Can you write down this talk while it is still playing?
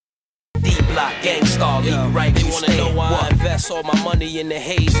D-Block, Gangstar, leave you right. They wanna know why I invest all my money in the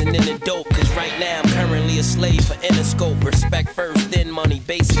haze and in the dope. Cause right now I'm currently a slave for Interscope. Respect first, then money,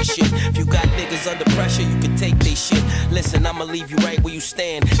 basic shit. If you got niggas under pressure, you can take they shit. Listen, I'ma leave you right where you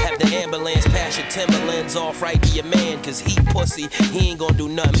stand. Have the ambulance pass your Timberlands off right to your man. Cause he pussy, he ain't gonna do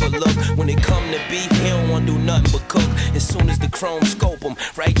nothing but look. When it come to beef, he don't wanna do nothing but cook. As soon as the chrome scope him,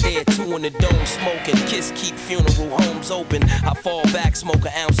 right there, two in the dome smoking. Kiss keep funeral homes open. I fall back, smoke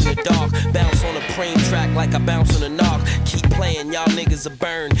an ounce in the dark. Bounce on a preem track like I bounce on a knock. Keep playing, y'all niggas are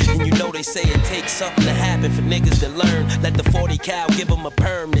burned. And you know they say it takes something to happen for niggas to learn. Let the 40 cal give them a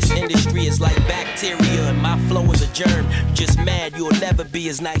perm. This industry is like bacteria and my flow is a germ. Just mad you'll never be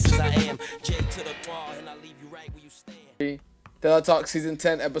as nice as I am. J to the bar and I leave you right where you stand. Della Talk Season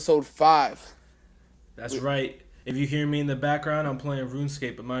 10, Episode 5. That's right. If you hear me in the background, I'm playing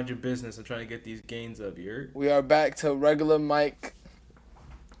RuneScape, but mind your business. I'm trying to get these gains up, you heard? We are back to regular mic,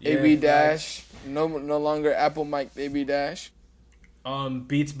 Yeah, AB facts. Dash. No longer Apple mic, AB Dash.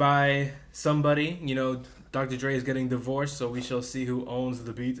 Beats by somebody. You know, Dr. Dre is getting divorced, so we shall see who owns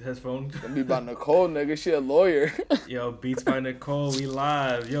the Beats headphone. Gonna be by Nicole, nigga. She a lawyer. Yo, Beats by Nicole, we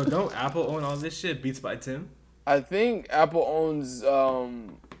live. Yo, don't Apple own all this shit? Beats by Tim? I think Apple owns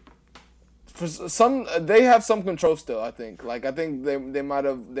for some. They have some control still. I think. Like I think they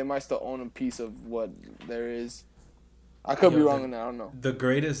might still own a piece of what there is. I could be wrong on that. I don't know. The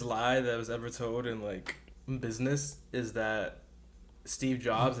greatest lie that was ever told in like business is that Steve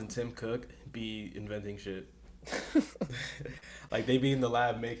Jobs and Tim Cook be inventing shit. Like they be in the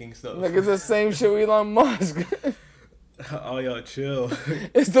lab making stuff. Like it's the same shit with Elon Musk. Oh, yo, chill.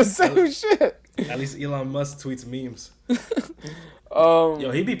 It's the same shit. At least Elon Musk tweets memes. Yo,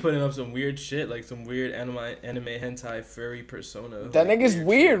 Yo, he be putting up some weird shit, like some weird anime hentai furry persona. that like, nigga's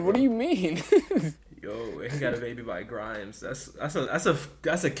weird. shit, What bro. do you mean? Yo, he got a baby by Grimes.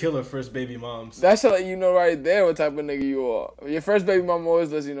 That's a killer first baby moms. That should let you know right there what type of nigga you are. Your first baby mama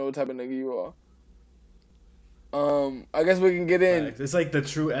always lets you know what type of nigga you are. I guess we can get in. Facts. It's like the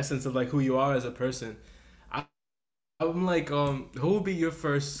true essence of like who you are as a person. I'm like, who would be your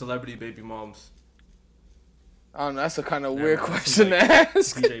first celebrity baby moms? I don't know. That's a kind of Never weird mind. question to Like,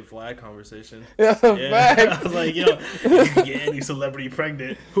 ask. DJ Vlad conversation. That's a Yeah. fact. I was like, yo, if you could get any celebrity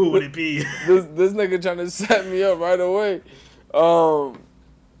pregnant, who would it be? This nigga trying to set me up right away.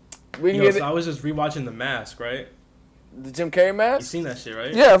 We can Yo, get so I was just rewatching The Mask, right? the Jim Carrey You mask. seen that shit,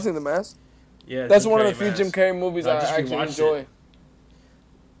 right? Yeah, I've seen the mask. Yeah. That's Jim one of Carrey the few Mask. Jim Carrey movies I I just actually rewatched enjoy. it.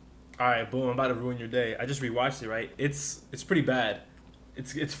 All right, boom! I'm about to ruin your day. I just rewatched it, right? It's pretty bad.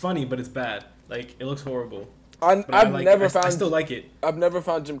 It's funny, but it's bad. Like it looks horrible. But I still like it. I've never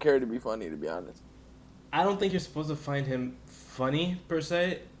found Jim Carrey to be funny, to be honest. I don't think you're supposed to find him funny per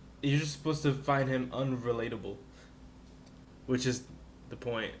se. You're just supposed to find him unrelatable, which is the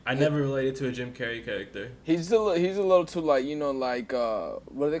point. I never related to a Jim Carrey character. He's a little too like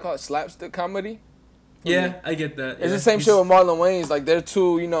what do they call it, slapstick comedy? Yeah, I get that. It's the same shit with Marlon Wayans. Like they're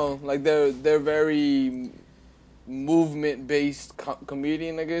too, like they're very movement based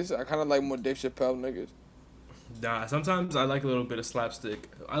comedian niggas. I kind of like more Dave Chappelle niggas. Nah, sometimes I like a little bit of slapstick.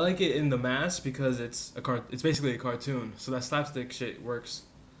 I like it in The Mask because it's basically a cartoon, so that slapstick shit works.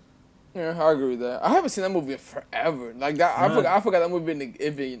 Yeah, I agree with that. I haven't seen that movie in forever. Like that, I forgot that movie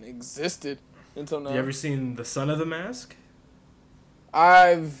even existed until now. You ever seen The Son of the Mask?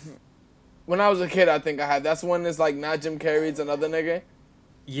 When I was a kid, I think I had. That's one that's like not Jim Carrey, it's another nigga.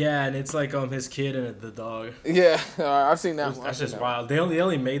 Yeah, and it's like his kid and the dog. Yeah, I've seen that one. That's just wild. They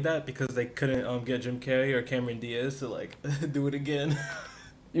only made that because they couldn't get Jim Carrey or Cameron Diaz to like do it again.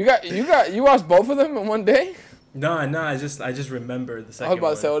 You watched both of them in one day? No, I just remember the I second was about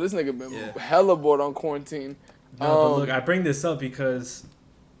one. to say, oh, this nigga been hella bored on quarantine. No, but look, I bring this up because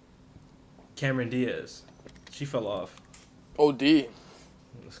Cameron Diaz, she fell off. OD.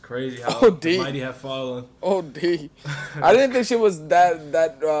 It's crazy how OD. the mighty have fallen. OD. I didn't think she was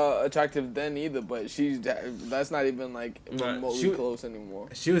that attractive then either, but that's not even like remotely close anymore.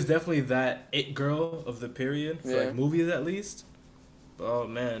 She was definitely that it girl of the period for like movies at least. Oh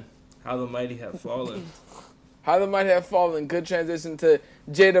man, how the mighty have fallen. How the mighty have fallen. Good transition to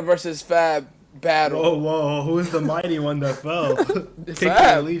Jada versus Fab battle. Whoa, who is the mighty one that fell? Take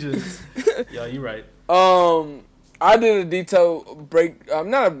Fab. your allegiance. Yeah, you're right. I did a detail break.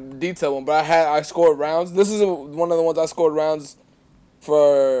 Not a detail one, but I scored rounds. This is one of the ones I scored rounds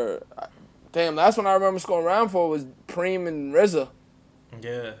for. Damn, last one I remember scoring round for was Preem and RZA.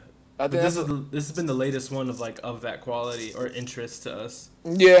 Yeah. I But think this has been the latest one of that quality or interest to us.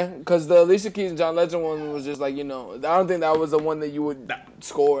 Yeah, because the Alicia Keys and John Legend one was just like, I don't think that was the one that you would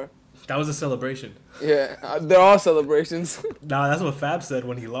score. That was a celebration. Yeah, they're all celebrations. Nah, that's what Fab said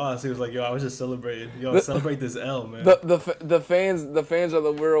when he lost. He was like, "Yo, I was just celebrating. Yo, celebrate this L, man." The fans are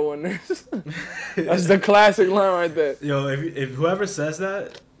the real winners. That's the classic line right there. Yo, if whoever says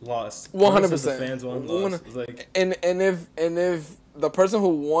that lost, 100%. The fans won, lost. It's like, and if the person who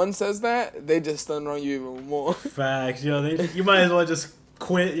won says that, they just stun on you even more. facts, yo. You might as well just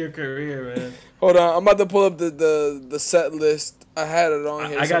quit your career, man. Hold on, I'm about to pull up the set list. I had it on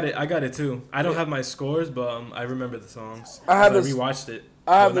here. I got it too. I don't have my scores, but I remember the songs. I rewatched it.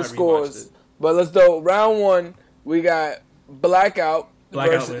 I have the scores, but let's do round one. We got Blackout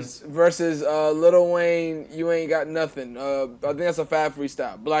versus Lil Wayne. You Ain't Got Nothing. I think that's a Fab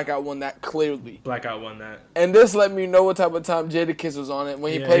freestyle. Blackout won that clearly. Blackout won that. And this let me know what type of time Jadakiss was on it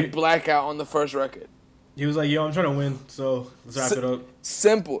when he played Blackout on the first record. He was like, "Yo, I'm trying to win, so let's wrap it up."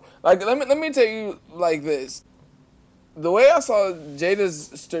 Simple. Like let me tell you like this. The way I saw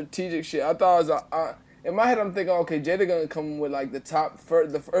Jada's strategic shit, I thought it was in my head I'm thinking, okay, Jada gonna come with like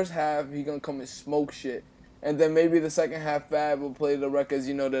the first half he gonna come and smoke shit, and then maybe the second half Fab will play the records,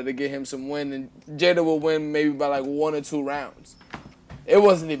 that'll get him some win, and Jada will win maybe by like 1 or 2 rounds. It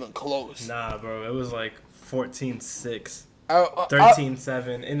wasn't even close. Nah, bro, it was like 14-6,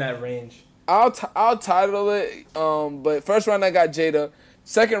 13-7 in that range. I'll title it, but first round I got Jada.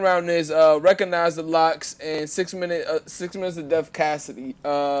 Second round is Recognize the Locks and 6 minutes of Def Cassidy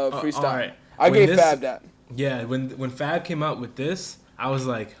freestyle. Right. I gave Fab that. Yeah, when Fab came out with this, I was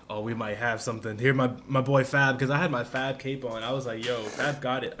like, oh, we might have something. Here, my boy Fab, because I had my Fab cape on. I was like, yo, Fab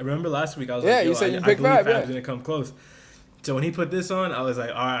got it. I remember last week I was like, yo, you said I believe Fab's going to come close. So when he put this on, I was like,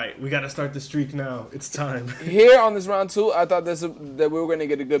 all right, we got to start the streak now. It's time. Here on this round 2, I thought that we were going to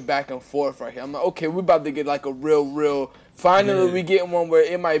get a good back and forth right here. I'm like, okay, we're about to get like a real. Finally, we getting one where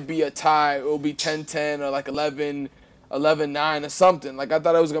it might be a tie. It will be 10-10 or like 11-9 or something. Like, I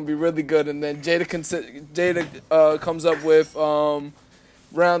thought it was going to be really good. And then Jada comes up with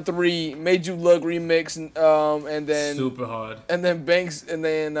round 3, Made You Look remix, and then super hard. And then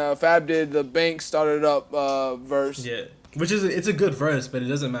Fab did the Banks started up verse. Yeah. It's a good verse, but it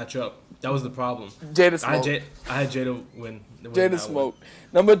doesn't match up. That was the problem. Jada smoked. I had Jada win. Jada smoked.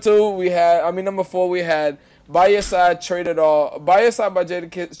 Number 4 we had By Your Side, Trade It All. By Your Side by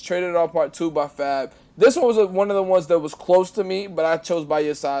Jadakiss, Trade It All Part 2 by Fab. This one was one of the ones that was close to me, but I chose By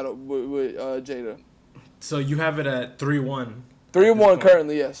Your Side with Jada. So you have it at 3-1. 3-1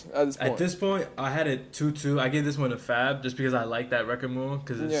 currently, yes. At this point, I had it 2-2. I gave this one to Fab just because I like that record more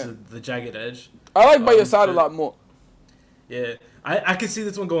because it's the jagged edge. I like By Your Side a lot more. Yeah, I could see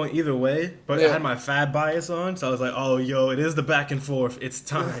this one going either way, but I had my Fab bias on, so I was like, oh, yo, it is the back and forth. It's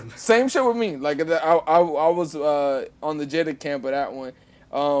time. Same shit with me. Like, I was on the Jada camp of that one.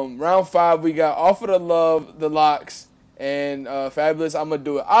 Round 5, we got Off of the Love, The Locks, and Fabulous, I'ma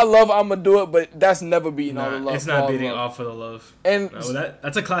Do It. I love I'ma Do It, but that's never beating All the Love. It's not beating Off of the Love. And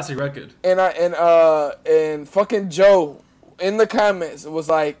that's a classic record. And fucking Joe in the comments was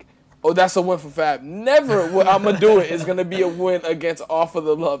like, oh, that's a win for Fab. Never will I'ma Do It is gonna be a win against Off of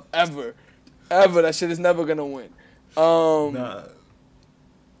the Love ever. That shit is never gonna win. Nah.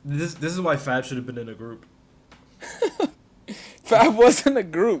 This is why Fab should have been in a group. Fab was in a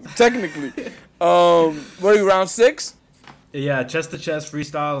group, technically. What are you, round 6? Yeah, chest to chest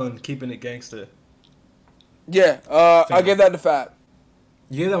freestyle and keeping it gangster. Yeah, I gave that to Fab.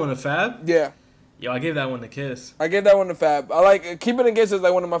 You gave that one to Fab? Yeah. Yo, I gave that one to Kiss. I gave that one to Fab. I like Keeping It Gangsta is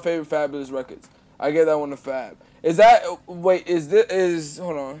like one of my favorite Fabulous records. I gave that one to Fab. Hold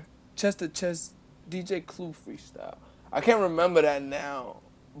on. Chest to chest DJ Clue freestyle. I can't remember that now,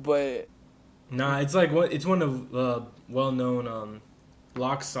 but nah, it's one of well-known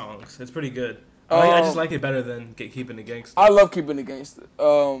Lock songs. It's pretty good. I just like it better than Keeping It Gangsta. I love Keeping It Gangsta.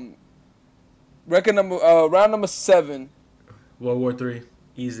 Round number 7. World War III.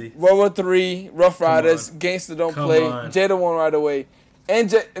 Easy. World War III, Rough Riders, Gangsta Don't Play, Jada won right away. And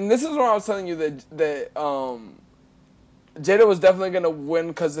this is where I was telling you that Jada was definitely gonna win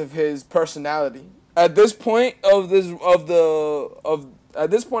because of his personality. At this point of the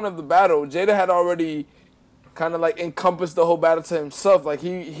battle, Jada had already kind of like encompassed the whole battle to himself. Like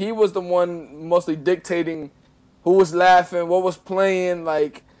he was the one mostly dictating who was laughing, what was playing,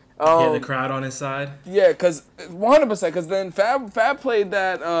 like. The crowd on his side. Yeah, because 100%. Because then Fab played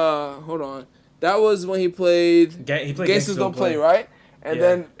that. Hold on, that was when he played. He played Gangsters Don't Play, right? And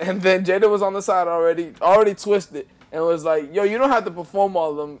then Jada was on the side already twisted, and was like, "Yo, you don't have to perform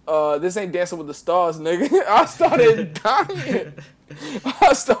all of them. This ain't Dancing with the Stars, nigga." I started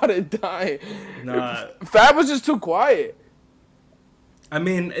dying. Nah. Fab was just too quiet. I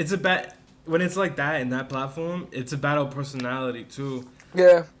mean, when it's like that in that platform, it's about personality too.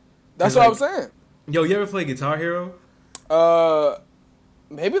 Yeah. That's what I was saying. Yo, you ever play Guitar Hero?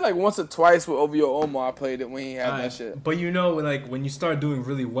 Maybe like once or twice with OVO Omar, I played it when he had that shit. But you know, like when you start doing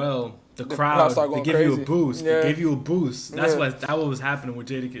really well, the crowd crowd start they going give you a crazy. boost. Yeah. They give you a boost. That's Yeah. what was happening with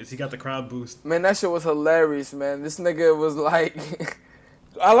Jadakiss. He got the crowd boost. Man, that shit was hilarious, man. This nigga was like,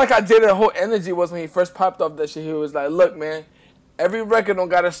 I like how Jada whole energy was when he first popped off that shit. He was like, look, man, every record don't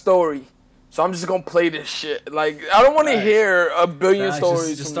got a story. So I'm just gonna play this shit. Like, I don't want to hear a billion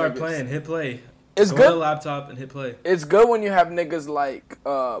stories. Just from start niggas. playing. Hit play. It's Go good. to the laptop and hit play. It's good when you have niggas like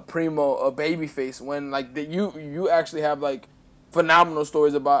Primo or Babyface when like you actually have like phenomenal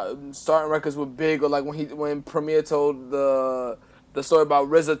stories about starting records with Big, or like when Premier told the story about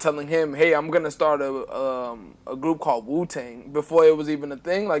RZA telling him, hey, I'm gonna start a group called Wu-Tang before it was even a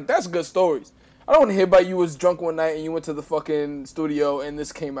thing. Like, that's good stories. I don't want to hear about you was drunk one night and you went to the fucking studio and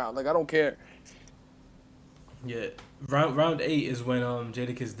this came out. Like, I don't care. Yeah. Round 8 is when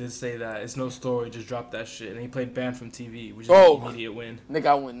Jadakiss did say that it's no story, just drop that shit, and he played Banned from TV, which is an immediate win. Nigga,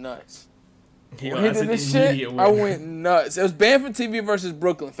 I went nuts. Yo, When he that's did an this shit, immediate win. I went nuts. It was Banned from TV versus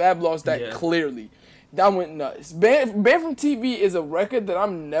Brooklyn. Fab lost that clearly. That went nuts. Banned from TV is a record that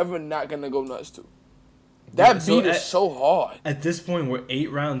I'm never not gonna go nuts to. That beat is so hard. At this point, we're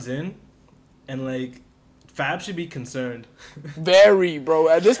 8 rounds in, and like Fab should be concerned. Very, bro.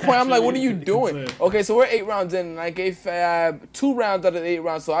 At this point, I'm like, what are you Actually doing? concerned. Okay, so we're 8 rounds in, and I gave Fab 2 rounds out of the 8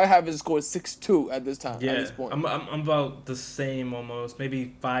 rounds, so I have his score 6-2 at this time. Yeah, At this point. I'm about the same almost,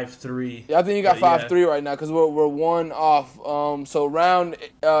 maybe 5-3. Yeah, I think you got But 5-3 right now because we're 1 off. So round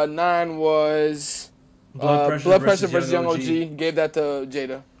 9 was Blood Pressure versus Young OG. Gave that to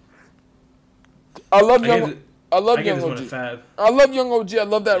Jada. I love Young OG. I love Young OG. I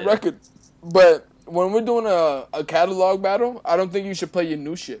love that record. But when we're doing a catalog battle, I don't think you should play your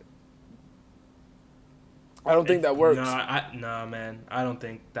new shit. I don't think that works. Nah, man. I don't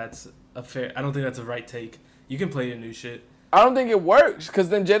think that's a right take. You can play your new shit. I don't think it works because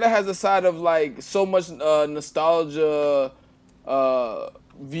then Jada has a side of like so much nostalgia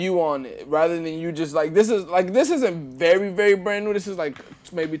view on it rather than you just like this isn't very, very brand new. This is like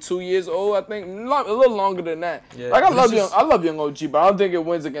maybe 2 years old, I think. A little longer than that. Yeah, like I love Young OG, but I don't think it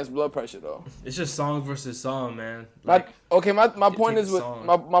wins against Blood Pressure though. It's just song versus song, man. Like, my point is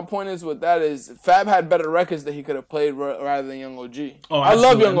with that is Fab had better records that he could have played rather than Young OG. Oh, I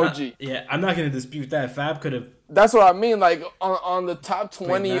love Young OG. I'm not gonna dispute that. Fab could have. That's what I mean. Like on the top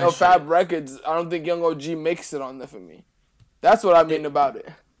 20 of Fab shit. records, I don't think Young OG makes it on there for me. That's what I mean about it.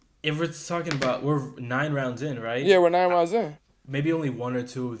 If we're talking about, we're 9 rounds in, right? Yeah, we're 9 rounds in. Maybe only 1 or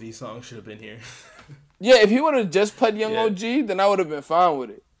 2 of these songs should have been here. Yeah, if he would have just played Young OG, then I would have been fine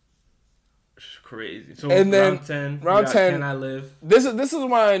with it. Crazy. So and then round 10, Can I Live? This is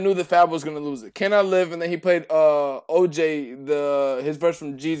why I knew that Fab was gonna lose it. Can I Live? And then he played OJ his verse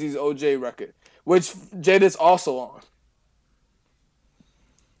from Jeezy's OJ record, which Jada's also on.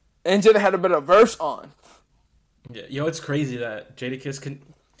 And Jada had a better verse on. Yeah, yo, it's crazy that Jadakiss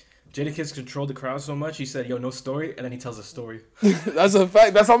controlled the crowd so much. He said, "Yo, no story," and then he tells a story. That's a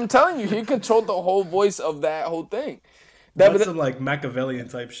fact. That's what I'm telling you. He controlled the whole voice of that whole thing. That's some like Machiavellian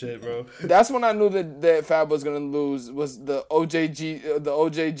type shit, bro. That's when I knew that Fab was gonna lose. Was the OJ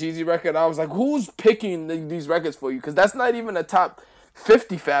Jeezy record? I was like, who's picking these records for you? Because that's not even a top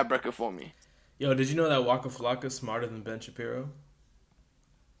 50 Fab record for me. Yo, did you know that Waka Flocka's smarter than Ben Shapiro?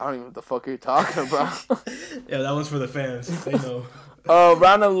 I don't even know what the fuck you're talking about. Yeah, that one's for the fans. They know.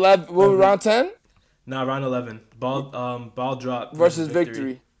 Round 11. What was round 10? Nah, round 11. Ball drop versus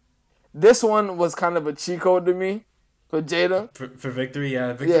Victory. This one was kind of a cheat code to me for Jada. For Victory,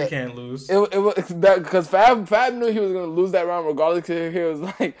 yeah. Victory can't lose. It was because Fab knew he was gonna lose that round regardless. He was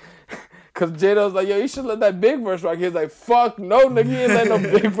like, because Jada was like, yo, you should let that big verse rock. He was like, fuck no, nigga, you ain't let no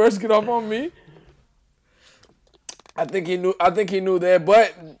big verse get off on me. I think he knew there,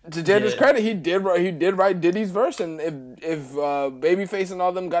 but to Jada's credit, he did write Diddy's verse, and if Babyface and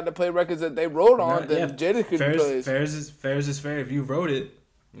all them got to play records that they wrote on, then Jada could play it. Fair is fair. If you wrote it,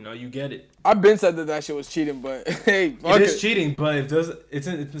 you get it. I've been said that shit was cheating, but hey, it is cheating. But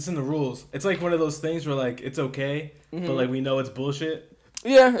it's in the rules. It's like one of those things where like it's okay, but like we know it's bullshit.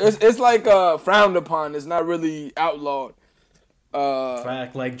 Yeah, it's like frowned upon. It's not really outlawed.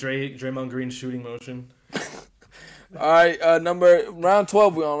 Fact, like Draymond Green's shooting motion. All right, round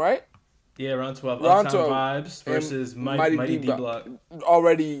 12 we on, right? Yeah, round 12. Round Uptown 12. Vibes versus Mighty D Block.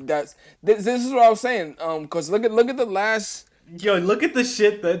 Already, this is what I was saying. Cause look at the last. Yo, look at the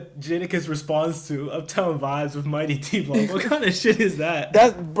shit that Jadakiss responds to. Uptown Vibes with Mighty D Block. What kind of shit is that?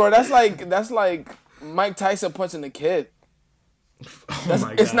 That's like Mike Tyson punching a kid. Oh my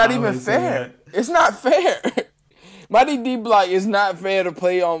God, it's not even fair. It's not fair. Mighty D Block is not fair to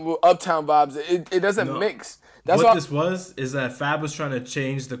play on Uptown Vibes. It doesn't mix. That's what this was is that Fab was trying to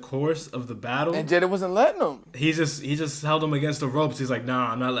change the course of the battle, and Jada wasn't letting him. He just held him against the ropes. He's like,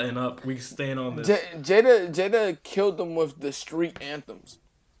 nah, I'm not letting up. We staying on this. Jada killed him with the street anthems.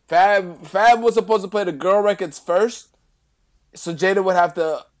 Fab was supposed to play the girl records first, so Jada would have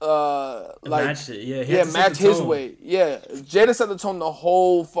to match it. Match his way. Yeah, Jada set the tone the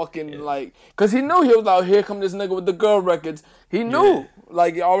whole fucking cause he knew he was out here come this nigga with the girl records. He knew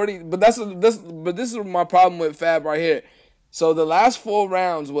already, but this is my problem with Fab right here. So the last 4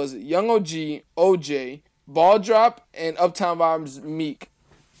 rounds was Young OG, OJ, Ball Drop, and Uptown Vibes Meek.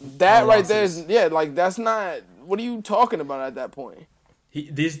 That right there is that's not. What are you talking about at that point?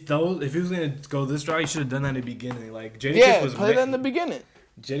 If he was gonna go this route, he should have done that in the beginning. Like Jadakiss was play that in the beginning.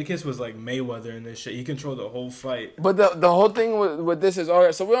 Jadakiss was like Mayweather in this shit. He controlled the whole fight. But the whole thing with this is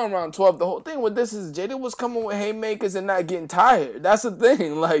alright. So we're on round 12. The whole thing with this is Jada was coming with haymakers and not getting tired. That's the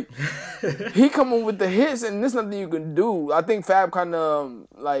thing. Like he coming with the hits and there's nothing you can do. I think Fab kind of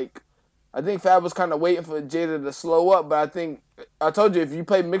was kind of waiting for Jada to slow up. But I told you if you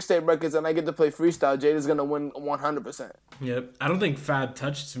play mixtape records and I get to play freestyle, Jada's gonna win 100%. Yep. I don't think Fab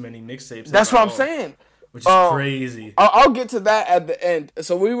touched too many mixtapes. That's what I'm saying. Which is crazy. I'll get to that at the end.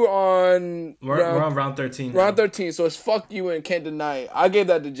 So we were on... We're on round 13 now. Round 13, so it's Fuck You and Can't Deny It. I gave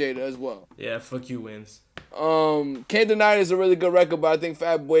that to Jada as well. Yeah, Fuck You wins. Can't Deny It is a really good record, but I think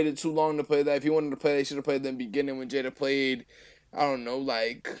Fab waited too long to play that. If he wanted to play, they should have played it in the beginning when Jada played, I don't know,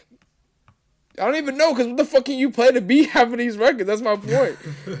 I don't even know, because what the fuck can you play to beat half of these records? That's my point.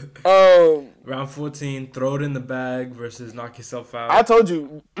 Round 14, Throw It in the Bag versus Knock Yourself Out. I told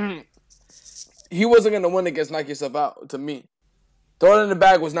you... He wasn't going to win against Knock Yourself Out, to me. Throw It in the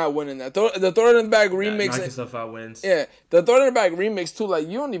Bag was not winning that. The Throw It in the Bag remix... Knock Yourself Out wins. Yeah, the Throw It in the Bag remix, too,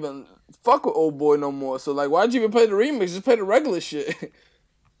 you don't even fuck with Old Boy no more. So, why'd you even play the remix? Just play the regular shit.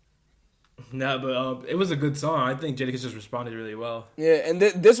 Nah, but it was a good song. I think Jadakiss just responded really well. Yeah, and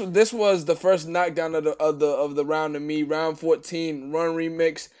this was the first knockdown of the round to me. Round 14, Run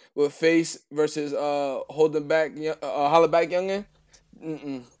remix with Face versus Holding Back, Holla Back Youngin.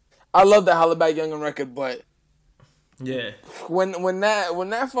 I love that Holla Back Youngin record, but yeah, when that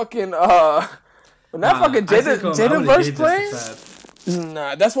fucking Jada verse plays,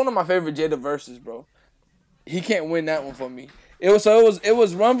 that's one of my favorite Jada verses, bro. He can't win that one for me. It was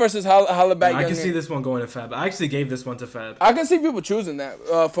Run versus Holla Back Youngin. I can see this one going to Fab. I actually gave this one to Fab. I can see people choosing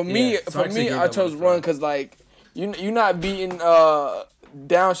that. For me, I chose Run because you not beating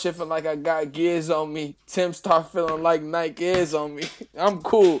downshifting like I got gears on me. Tim start feeling like Nike is on me. I'm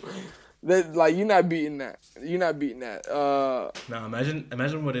cool. You're not beating that. You're not beating that. Nah,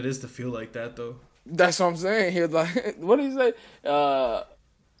 imagine what it is to feel like that though. That's what I'm saying. He was like, what did he say?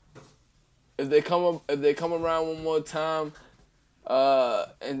 If they come around one more time,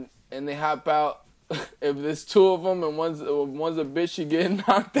 and they hop out, if there's 2 of them and one's a bitch, she getting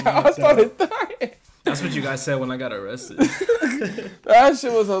knocked out. I started dying. That's what you guys said when I got arrested. That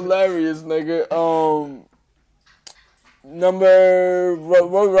shit was hilarious, nigga.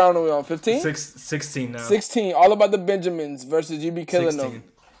 What round are we on? 15? 16 now. 16. All About the Benjamins versus You Be Killing 16.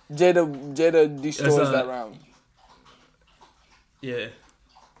 Them. Jada destroys that round. Yeah.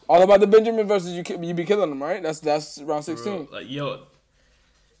 All About the Benjamin versus You Be Killing Them, right? That's round 16. Bro,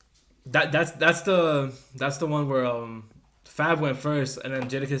 that's the one where Fab went first, and then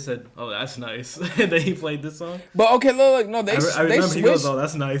Jadakiss said, "Oh, that's nice." And then he played this song. But okay, look, no, they I remember switched. He goes, "Oh,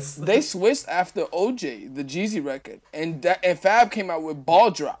 that's nice." They switched after OJ, the Jeezy record, and Fab came out with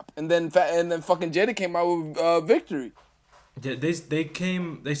Ball Drop, and then fucking Jada came out with Victory. Yeah, they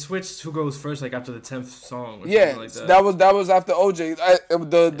switched who goes first after the 10th song. Or yeah, something like that. that was after OJ.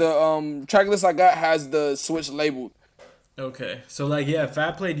 The track list I got has the switch labeled. Okay, so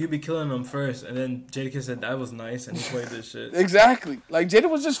Fab played "You Be Killing Them" first, and then Jadakiss said that was nice, and he played this shit. Exactly, Jada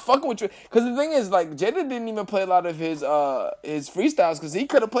was just fucking with you. Cause the thing is, Jada didn't even play a lot of his freestyles, cause he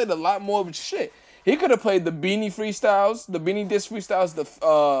could have played a lot more of shit. He could have played the Beanie freestyles, the Beanie diss freestyles,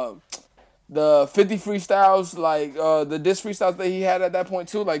 the 50 freestyles, the diss freestyles that he had at that point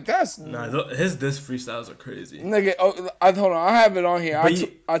too. His diss freestyles are crazy. Nigga, hold on, I have it on here. I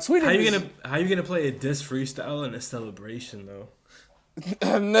tweeted. How you gonna play a diss freestyle in a celebration though?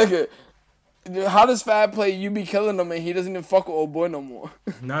 Nigga, how does Fab play "You Be Killing Them" and he doesn't even fuck with Old Boy no more?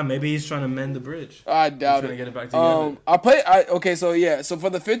 Nah, maybe he's trying to mend the bridge. I doubt it. Trying to get it back together. So for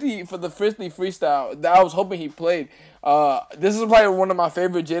the 50 freestyle that I was hoping he played. This is probably one of my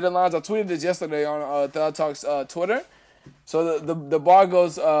favorite Jada lines. I tweeted this yesterday on Thug Talk's Twitter. So the bar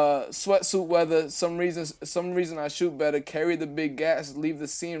goes, sweatsuit weather. Some reason I shoot better. Carry the big gas. Leave the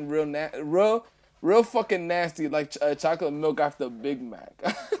scene real Real fucking nasty, like chocolate milk after a Big Mac.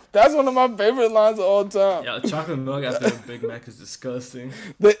 That's one of my favorite lines of all time. Yeah, chocolate milk after a Big Mac is disgusting.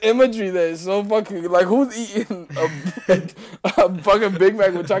 The imagery there is so fucking like, who's eating a fucking Big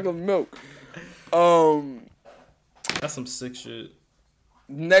Mac with chocolate milk? That's some sick shit.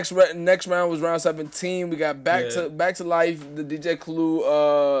 Next round was round 17. We got back to life. The DJ Clue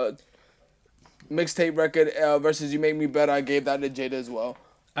mixtape record versus You Make Me Better. I gave that to Jada as well.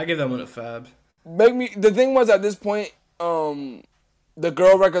 I gave that one to Fab. The thing was, at this point, the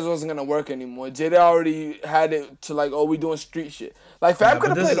girl records wasn't gonna work anymore. Jada already had it to like, oh, we doing street shit. Like Fab could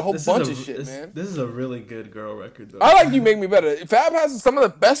have played a whole bunch of shit, man. This is a really good girl record, though. I like You Make Me Better. Fab has some of the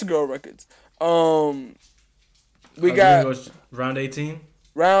best girl records. We got round 18.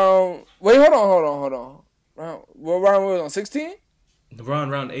 Wait, hold on. What round was on? 16? We're on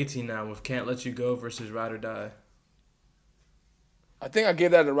round 18 now with Can't Let You Go versus Ride or Die. I think I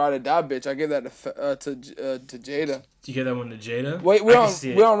gave that to Ride or Die, bitch. I gave that to Jada. You give that one to Jada? Wait, we're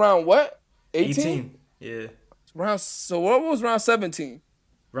on round what? 18? Yeah. So what was round 17?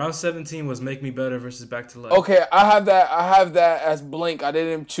 Round 17 was Make Me Better versus Back to Life. Okay, I have that as blank. I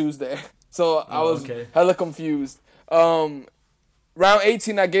didn't choose that. So I was hella confused. Round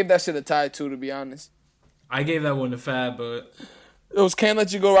 18, I gave that shit a tie too, to be honest. I gave that one to Fab, but it was Can't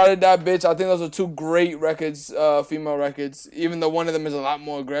Let You Go, Ride or Die, bitch. I think those are two great records, female records. Even though one of them is a lot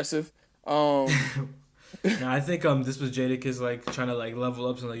more aggressive. No, I think this was Jadakiss like trying to like level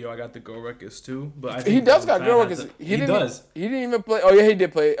up and like, yo, I got the girl records too. But I think he does got girl records. He does. He didn't even play. Oh yeah, he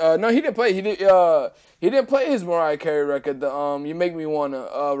did play. No, he didn't play. He didn't play his Mariah Carey record. The You Make Me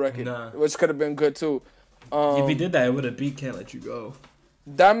Wanna record, which could have been good too. If he did that, it would have beat Can't Let You Go.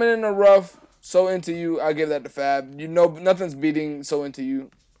 Diamond in the Rough, So Into You, I give that to Fab. You know, nothing's beating So Into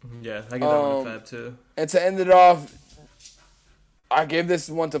You. Yeah, I give that one to Fab too. And to end it off, I gave this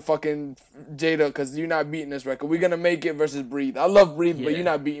one to fucking Jada because you're not beating this record. We're gonna make it versus Breathe. I love Breathe, but you're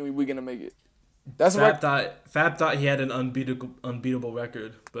not beating me. We're gonna make it. That's Fab thought he had an unbeatable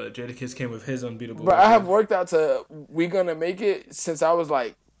record, but Jadakiss came with his unbeatable. But record. I have worked out to We Gonna Make It since I was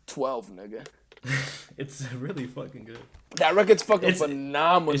like 12, nigga. It's really fucking good. That record's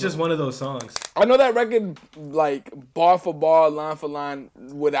phenomenal. It's just one of those songs. I know that record like bar for bar, line for line,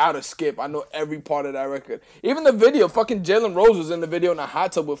 without a skip. I know every part of that record. Even the video, fucking Jalen Rose was in the video in a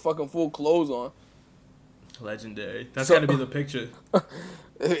hot tub with fucking full clothes on. Legendary. That's gotta be the picture.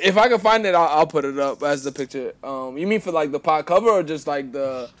 If I can find it, I'll put it up as the picture. You mean for like the pod cover or just like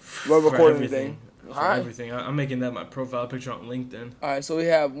the recording thing? For everything. I'm making that my profile picture on LinkedIn. All right, so we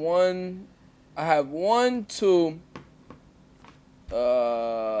have one. I have 1, 2.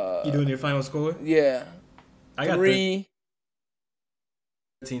 You doing your final score? Yeah. I got 3.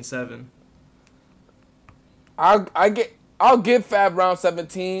 13-7. I'll give Fab round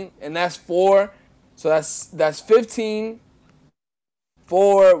 17, and that's 4. So that's 15.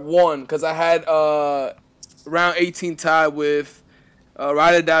 4-1, because I had round 18 tied with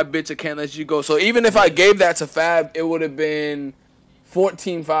Ride or Die, Bitch, I Can't Let You Go. So even if I gave that to Fab, it would have been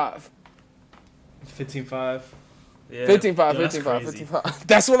 14-5. 15-5. Yeah. 15-5.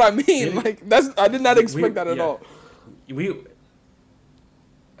 That's what I mean. Like I did not expect that at all. We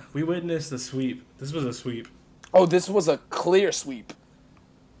witnessed a sweep. This was a sweep. Oh, this was a clear sweep.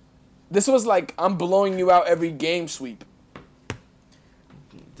 This was like I'm blowing you out every game sweep.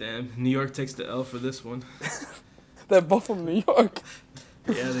 Damn, New York takes the L for this one. They're both from New York.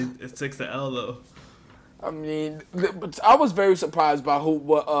 Yeah, it takes the L though. I mean, but I was very surprised by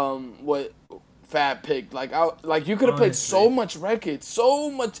what Fab picked. Like you could have played so much records, so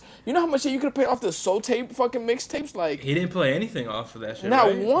much. You know how much shit you could have played off the Soul Tape fucking mixtapes? Like he didn't play anything off of that shit. Not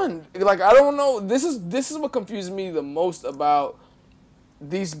right? one. Like I don't know. This is what confused me the most about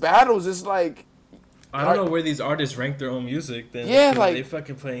these battles. It's like I don't know where these artists rank their own music. Then yeah, like they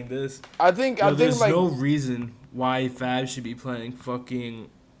fucking playing this. I think there's like no reason why Fab should be playing fucking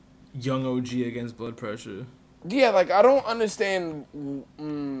Young OG against Blood Pressure. Yeah, like I don't understand.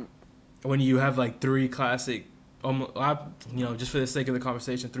 When you have like 3 classic, just for the sake of the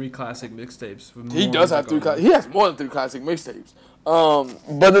conversation, 3 classic mixtapes. He does have 3. He has more than 3 classic mixtapes.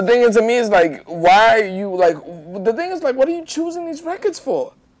 But the thing is, to me, is like, why are you like? The thing is, like, what are you choosing these records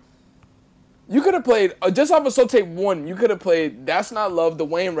for? You could have played just off of Soul Tape 1. You could have played That's Not Love, the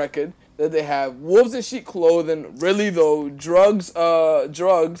Wayne record that they have. Wolves in Sheep Clothing. Really though, drugs. You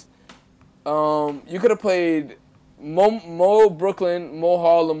could have played Mo Brooklyn, Mo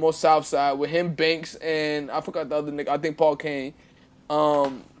Harlem, Mo Southside with him, Banks, and I forgot the other nigga. I think Paul Kane.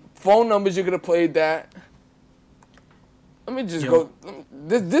 Phone Numbers. You could have played that. Let me just go.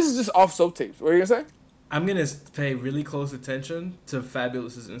 This is just off Soul Tapes. What are you gonna say? I'm gonna pay really close attention to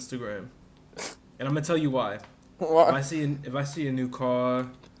Fabulous's Instagram. And I'm gonna tell you why. Why? If I see a new car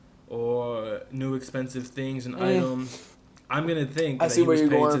or new expensive things and items, I'm gonna think that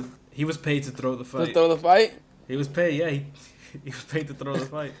he was paid to throw the fight. To throw the fight? He was paid, yeah. He was paid to throw the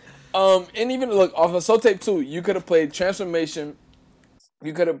fight. And even look off of Soul Tape 2, you could have played Transformation.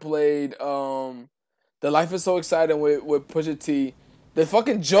 You could have played The Life is So Exciting with Pusha T. The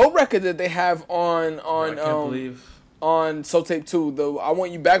fucking Joe record that they have on I can't believe. On Soul Tape 2, the I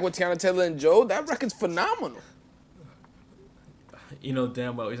Want You Back with Tiana Taylor and Joe, that record's phenomenal. You know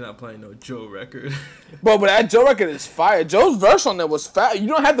damn well he's not playing no Joe record. But that Joe record is fire. Joe's verse on there was fire. You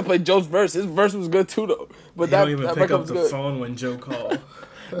don't have to play Joe's verse. His verse was good too though. But he that don't even that pick record up was the good. phone when Joe called.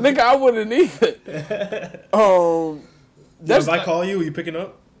 Nigga, I wouldn't either. If I call you, are you picking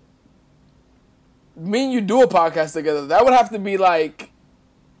up? Me and you do a podcast together. That would have to be like,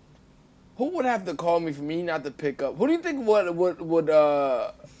 who would have to call me for me not to pick up? Who do you think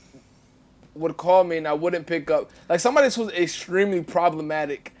would call me and I wouldn't pick up? Like somebody who's extremely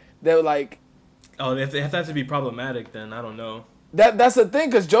problematic. They're like, oh, if they have to be problematic, then I don't know. That's the thing,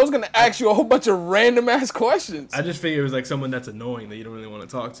 because Joe's gonna ask you a whole bunch of random ass questions. I just figured it was like someone that's annoying that you don't really want to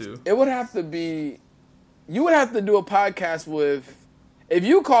talk to. It would have to be, you would have to do a podcast with, if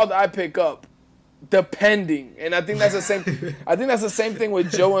you called, I pick up. Depending, and I think that's the same. I think that's the same thing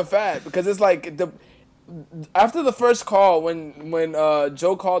with Joe and Fab, because it's like after the first call when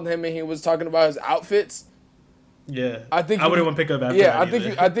Joe called him and he was talking about his outfits. Yeah, I think I wouldn't want to pick up after. Yeah,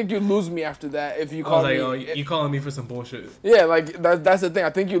 that I think you lose me after that if you call me. Oh, you calling me for some bullshit? Yeah, like that's the thing.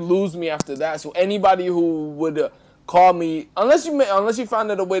 I think you lose me after that. So anybody who would call me, unless you found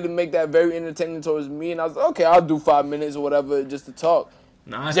out a way to make that very entertaining towards me, and I was like, okay, I'll do 5 minutes or whatever just to talk.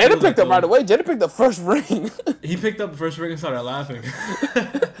 Nah, Jada picked up right away. Jada picked the first ring. He picked up the first ring and started laughing.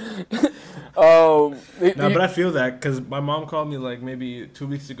 But I feel that because my mom called me like maybe 2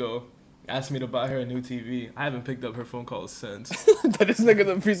 weeks ago, asked me to buy her a new TV. I haven't picked up her phone calls since. That this nigga's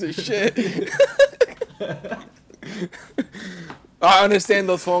a piece of shit. I understand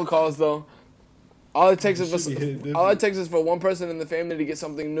those phone calls though. All it takes is for one person in the family to get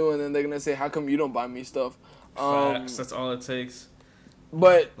something new, and then they're gonna say, "How come you don't buy me stuff?" Facts. That's all it takes.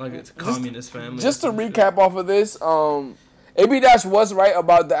 But like it's a communist family. Just to recap off of this, AB Dash was right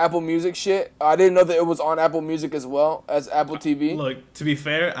about the Apple Music shit. I didn't know that it was on Apple Music as well as Apple TV. Look, to be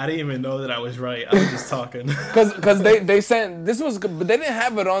fair, I didn't even know that I was right. I was just talking. Because they sent this was, but they didn't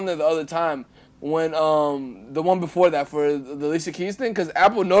have it on there the other time when the one before that for the Alicia Keys thing. Because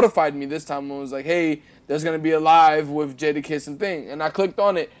Apple notified me this time and was like, "Hey, there's gonna be a live with Jadakiss and thing," and I clicked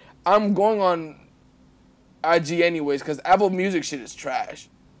on it. I'm going on IG anyways, because Apple Music shit is trash.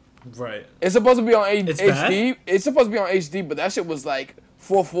 Right. It's supposed to be on HD. Bad? It's supposed to be on HD, but that shit was like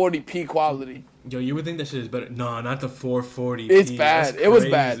 440p quality. Yo, you would think that shit is better. No, not the 440p. It's bad. It was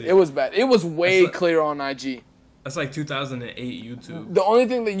bad. It was bad. It was way clearer on IG. That's like 2008 YouTube. The only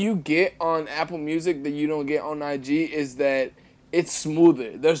thing that you get on Apple Music that you don't get on IG is that it's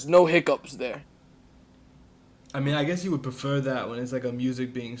smoother. There's no hiccups there. I mean, I guess you would prefer that when it's like a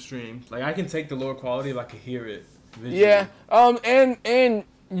music being streamed. Like, I can take the lower quality if I can hear it visually. Yeah, and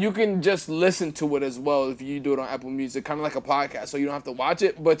you can just listen to it as well if you do it on Apple Music, kind of like a podcast, so you don't have to watch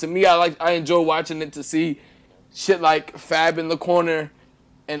it. But to me, I enjoy watching it to see shit like Fab in the corner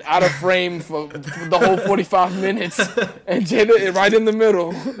and out of frame for the whole 45 minutes, and Jada right in the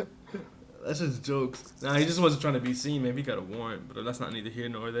middle. That's just jokes. Nah, he just wasn't trying to be seen. Maybe he got a warrant, but that's not neither here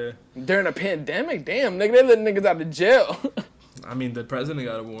nor there. During a pandemic? Damn, nigga, they let niggas out of jail. I mean, the president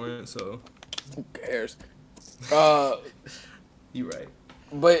got a warrant, so... Who cares? You right.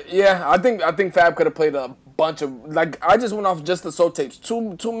 But, yeah, I think Fab could have played a bunch of... Like, I just went off just the soul tapes.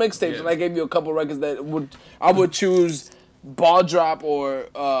 Two mixtapes, and I gave you a couple records that I would choose Ball Drop or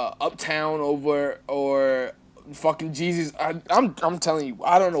Uptown over... or fucking Jeezy's. I'm telling you,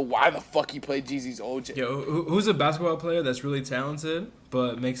 I don't know why the fuck he played Jeezy's OJ. Yo, who's a basketball player that's really talented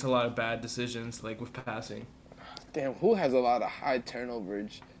but makes a lot of bad decisions, like with passing? Damn, who has a lot of high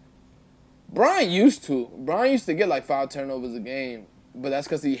turnovers? Brian used to get like 5 turnovers a game, but that's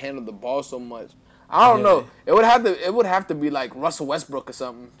because he handled the ball so much. I don't know. It would have to be like Russell Westbrook or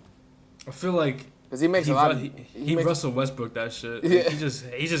something. I feel like. Because he makes a lot of... He Russell Westbrook that shit. Yeah.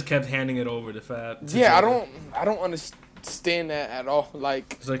 He just kept handing it over to Fab. Yeah, I don't understand that at all. Like...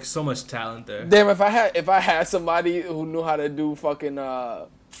 There's like so much talent there. Damn, if I had somebody who knew how to do fucking... how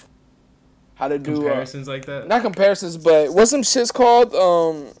to do... Comparisons like that? Not comparisons, but what's some shit's called?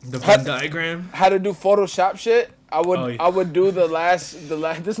 The Venn diagram? How to do Photoshop shit. I would do the last...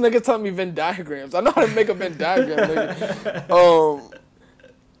 This nigga telling me Venn diagrams. I know how to make a Venn diagram, nigga.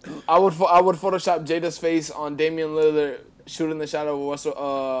 I would Photoshop Jada's face on Damian Lillard shooting the shot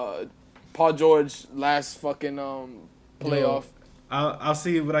of Paul Paul George last fucking playoff. I'll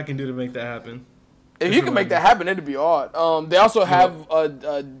see what I can do to make that happen. If you can make that happen, it'd be odd. They also have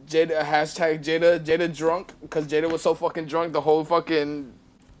Jada hashtag Jada drunk because Jada was so fucking drunk the whole fucking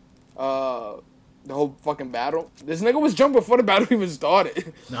battle. This nigga was drunk before the battle even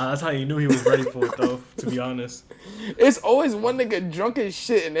started. Nah, that's how you knew he was ready for it though. To be honest, it's always one nigga drunk as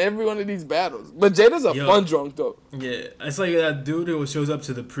shit in every one of these battles. But Jada's a fun drunk though. Yeah, it's like that dude who shows up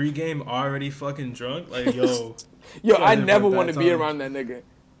to the pregame already fucking drunk. Like yo, I never want to be around that nigga.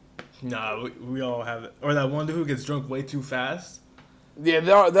 Nah, we all have it. Or that one dude who gets drunk way too fast. Yeah,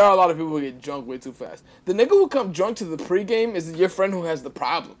 there are a lot of people who get drunk way too fast. The nigga who come drunk to the pregame is your friend who has the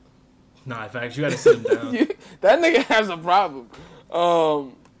problem. Nah, in fact, you gotta sit him down. That nigga has a problem.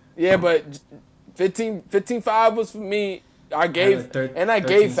 Yeah, but 15-5 was for me. I gave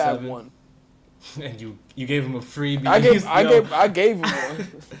Fab one. And you gave him a freebie. I gave him one.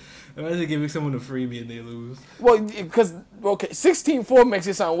 Imagine giving someone a freebie and they lose. Well, because 16-4 makes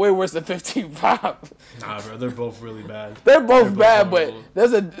it sound way worse than 15-5. Nah, bro, they're both really bad. They're both bad, but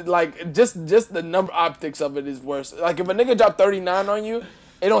there's just the number optics of it is worse. Like if a nigga dropped 39 on you,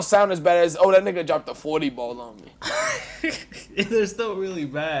 it don't sound as bad as that nigga dropped a 40 ball on me. They're still really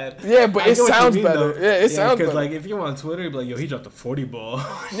bad. Yeah, but it sounds better. Yeah, it sounds better. Because like if you're on Twitter, you'd be like, yo, he dropped a 40 ball.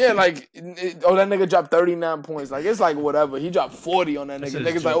 Yeah, like that nigga dropped 39 points. Like it's like whatever. He dropped 40 on that nigga.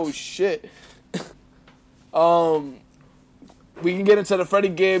 Nigga's like, oh shit. We can get into the Freddie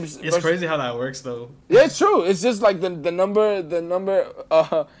Gibbs. It's crazy how that works though. Yeah, it's true. It's just like the number.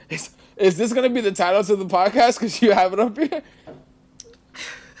 Is this gonna be the title to the podcast? Because you have it up here.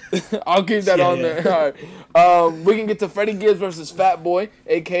 I'll keep that on there. All right. We can get to Freddie Gibbs versus Fat Boy,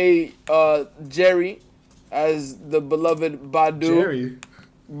 a.k.a. Jerry, as the beloved Badu. Jerry?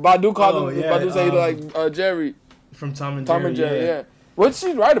 Badu called him. Badu said he like Jerry. From Tom and Jerry. Yeah. What's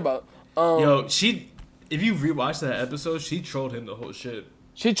she right about? If you rewatch that episode, she trolled him the whole shit.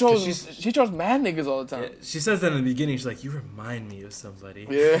 She trolls mad niggas all the time. Yeah, she says that in the beginning. She's like, you remind me of somebody.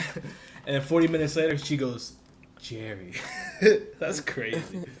 Yeah. And then 40 minutes later, she goes, Jerry. That's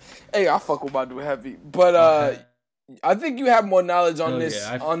crazy. Hey, I fuck with Badu heavy, but I think you have more knowledge on this.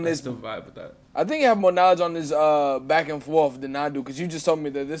 Yeah, I still vibe with that. I think you have more knowledge on this back and forth than I do, because you just told me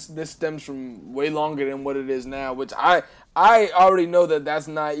that this stems from way longer than what it is now, which I already know that that's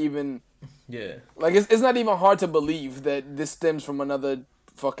not even. Yeah. Like it's not even hard to believe that this stems from another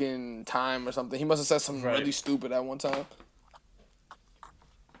fucking time or something. He must have said something really stupid at one time.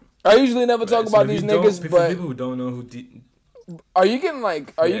 I usually never talk about these niggas, but for people who don't know who, are you getting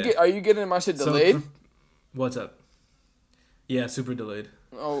you getting my shit delayed? What's up? Yeah, super delayed.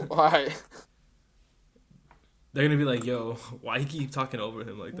 Oh, all right. They're gonna be like, "Yo, why you keep talking over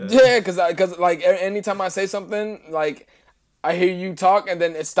him like that?" Yeah, cause like anytime I say something, like I hear you talk and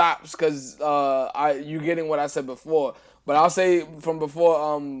then it stops, cause you getting what I said before. But I'll say from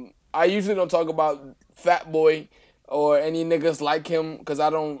before. I usually don't talk about Fat Boy or any niggas like him, because I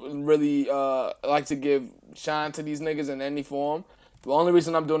don't really like to give shine to these niggas in any form. The only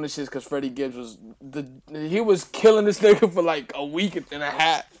reason I'm doing this shit is because Freddie Gibbs was killing this nigga for like a week and a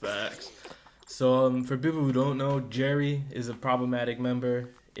half. Facts. So for people who don't know, Jerry is a problematic member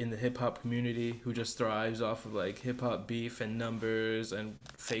in the hip hop community who just thrives off of like hip hop beef and numbers and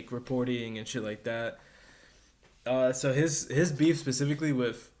fake reporting and shit like that. So his beef specifically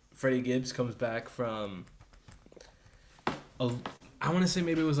with Freddie Gibbs comes back from I want to say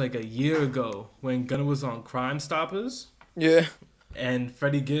maybe it was like a year ago when Gunna was on Crime Stoppers. Yeah. And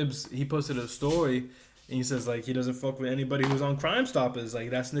Freddie Gibbs, he posted a story and he says like he doesn't fuck with anybody who's on Crime Stoppers.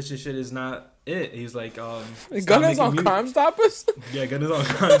 Like that snitching shit is not it. He's like Gunna's on Crime Stoppers? Yeah, Gunna's on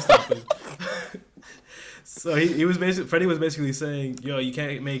Crime Stoppers. So Freddie was basically saying, yo, you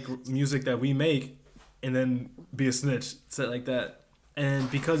can't make music that we make and then be a snitch, shit like that. And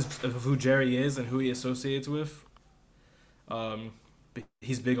because of who Jerry is and who he associates with,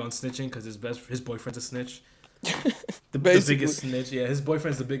 he's big on snitching because his boyfriend's a snitch. The biggest snitch. Yeah, his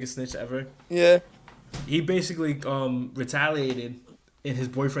boyfriend's the biggest snitch ever. Yeah. He basically retaliated in his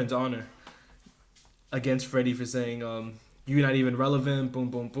boyfriend's honor against Freddie for saying, you're not even relevant, boom,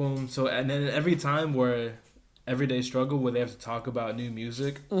 boom, boom. So, and then every time where Everyday Struggle, where they have to talk about new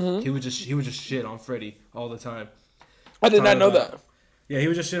music, he would just shit on Freddie all the time. I did not know that. Yeah, he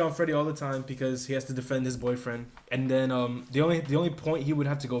would just shit on Freddie all the time because he has to defend his boyfriend. And then the only point he would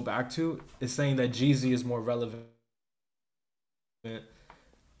have to go back to is saying that Jeezy is more relevant.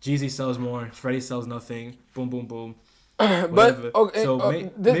 Jeezy sells more, Freddie sells nothing. Boom, boom, boom. But okay, so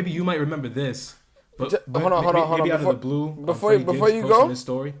maybe you might remember this. But hold on. Maybe out of the blue. Before you go, this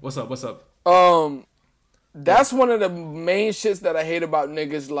story. What's up? That's one of the main shits that I hate about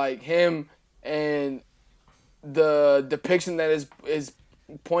niggas like him, and the depiction that is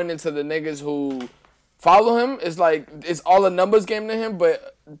pointing to the niggas who follow him is like it's all a numbers game to him.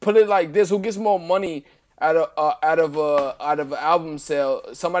 But put it like this: who gets more money out of an album sale?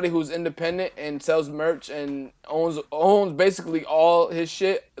 Somebody who's independent and sells merch and owns basically all his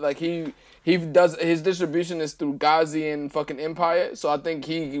shit. Like he does his distribution is through Ghazi and fucking Empire. So I think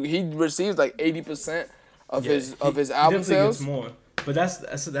he receives like 80% of his album sales. Gets more. But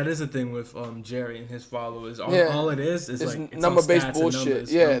that is the thing with Jerry and his followers. All it is it's like it's number based bullshit.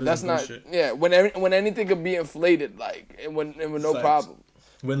 bullshit. Yeah, that's not. Bullshit. Yeah, when anything could be inflated, like and with no problem.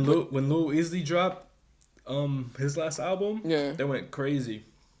 When Lil Weasley dropped his last album, they went crazy.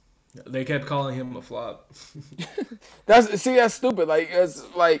 They kept calling him a flop. That's stupid. Like it's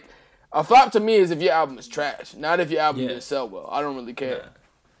like a flop to me is if your album is trash, not if your album didn't sell well. I don't really care. Nah.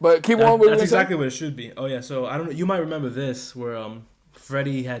 But keep on with that's exactly what it should be. Oh yeah, so I don't know. You might remember this where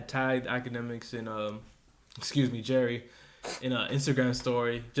Freddie had tagged Academics in Jerry in an Instagram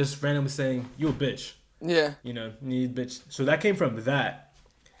story, just randomly saying you a bitch. Yeah. You know, need bitch. So that came from that,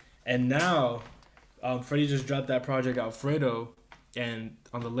 and now Freddie just dropped that project Alfredo, and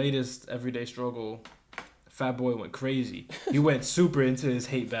on the latest Everyday Struggle, Fat Boy went crazy. He went super into his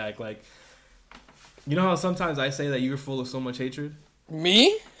hate bag. Like, you know how sometimes I say that you're full of so much hatred.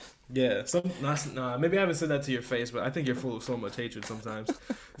 Me? Yeah, maybe I haven't said that to your face, but I think you're full of so much hatred sometimes.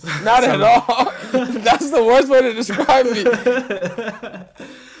 Not at all. That's the worst way to describe me.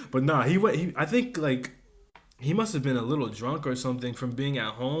 But nah, I think like he must have been a little drunk or something from being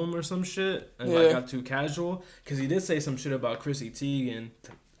at home or some shit, and like got too casual because he did say some shit about Chrissy Teigen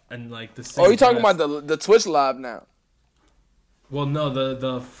and like the. Oh, you talking about the Twitch live now? Well, no,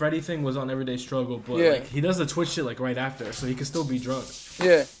 the Freddie thing was on Everyday Struggle, but like he does the Twitch shit like right after, so he could still be drunk.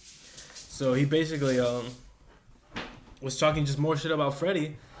 Yeah. So he basically was talking just more shit about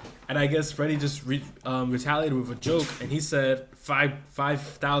Freddie, and I guess Freddie just retaliated with a joke, and he said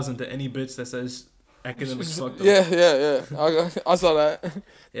 5,000 to any bitch that says Academics fucked up. Yeah. I saw that.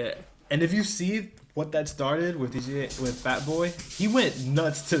 Yeah, and if you see what that started with Fat Boy, he went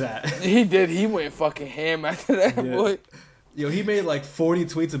nuts to that. He did. He went fucking ham after that, boy. Yo, he made like 40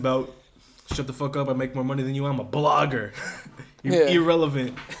 tweets about shut the fuck up, I make more money than you, I'm a blogger. You're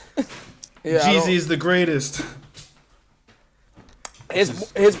irrelevant. Jeezy is the greatest.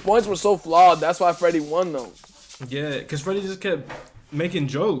 His points were so flawed, that's why Freddie won though. Yeah, because Freddie just kept making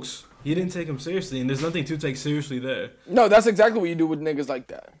jokes. He didn't take him seriously, and there's nothing to take seriously there. No, that's exactly what you do with niggas like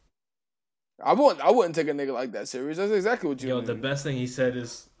that. I wouldn't take a nigga like that serious. That's exactly what you do. Yo, the best thing he said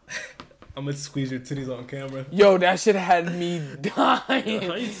is, I'm gonna squeeze your titties on camera. Yo, that shit had me dying. Yo,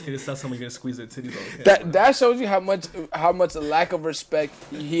 how you just gonna stop somebody gonna squeeze their titties on camera? That shows you how much lack of respect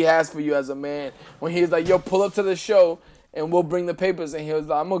he has for you as a man. When he's like, yo, pull up to the show and we'll bring the papers, and he was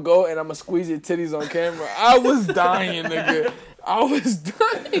like, I'm gonna go and I'm gonna squeeze your titties on camera. I was dying, nigga. I was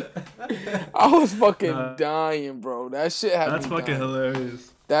dying. I was fucking dying, bro. That shit had me dying. That's fucking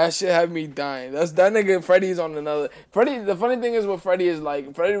hilarious. That shit had me dying. That nigga Freddie's on another. Freddie. The funny thing is with Freddie is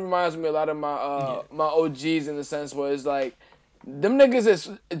like Freddie reminds me a lot of my my OGs in the sense where it's like them niggas is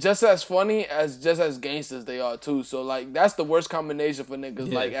just as funny as gangsters they are too. So like that's the worst combination for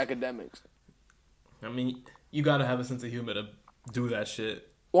niggas like Academics. I mean, you gotta have a sense of humor to do that shit.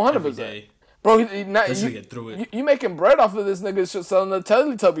 100%. Bro, you making bread off of this nigga selling the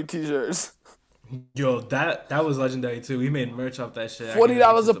Teletubby t-shirts. Yo, that was legendary too. We made merch off that shit.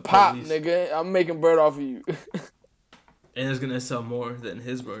 $40 a pop, nigga. I'm making bread off of you. And it's gonna sell more than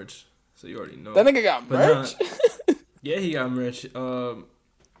his merch, so you already know. That nigga got merch. Yeah, he got merch.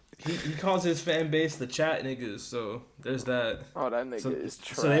 He calls his fan base the chat niggas, so there's that. Oh, that nigga is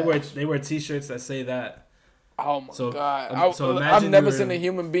trash. So they wear t-shirts that say that. Oh my god! I've never seen a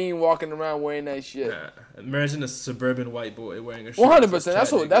human being walking around wearing that shit. Yeah. Imagine a suburban white boy wearing a shirt.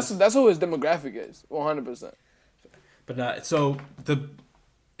 100%. That's who his demographic is. 100%. But not so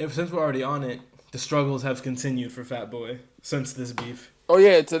since we're already on it, the struggles have continued for Fat Boy since this beef. Oh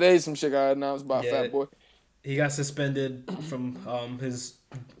yeah, today some shit got announced by Fat Boy. He got suspended from his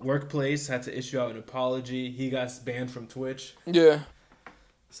workplace. Had to issue out an apology. He got banned from Twitch. Yeah.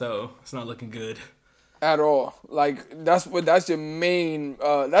 So it's not looking good. At all. Like that's your main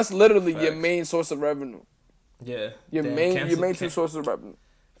that's literally your main source of revenue. Yeah. Your main two sources of revenue.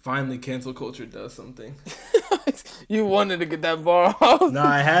 Finally cancel culture does something. You wanted to get that bar off. No,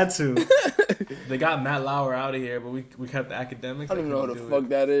 I had to. They got Matt Lauer out of here, but we kept the Academics. I don't even know who the fuck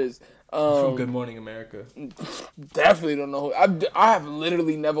that is. From Good Morning America. Definitely don't know who. I have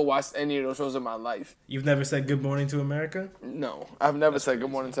literally never watched any of those shows in my life. You've never said Good Morning to America? No, I've never said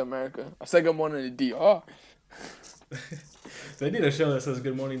Good Morning to America. I said Good Morning to DR. They need a show that says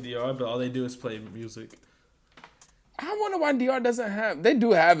Good Morning DR, but all they do is play music. I wonder why DR doesn't have. They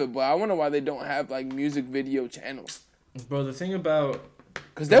do have it, but I wonder why they don't have like music video channels. Bro, the thing about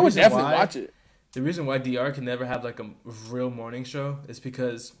because they would definitely watch it. The reason why DR can never have like a real morning show is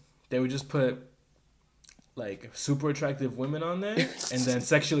because they would just put like super attractive women on there and then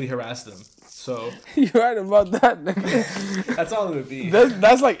sexually harass them. So you're right about that, nigga. That's all it would be.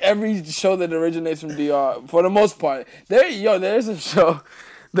 That's like every show that originates from DR for the most part. There's a show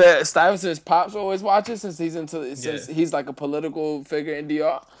that Stuyvesant's pops always watches since he's like a political figure in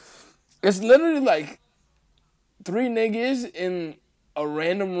DR. It's literally like 3 niggas in a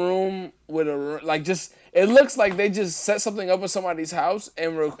random room with it looks like they just set something up in somebody's house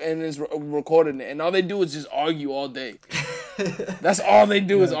and is recording it, and all they do is just argue all day. That's all they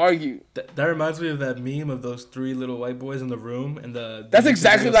do is argue. That reminds me of that meme of those 3 little white boys in the room, and that's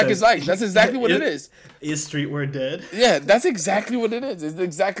exactly like it's like. That's exactly what it is. Is Streetwear dead? Yeah, that's exactly what it is. It's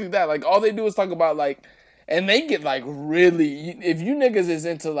exactly that. Like all they do is talk about like, and they get like really. If you niggas is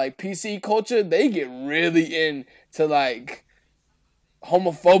into like PC culture, they get really into like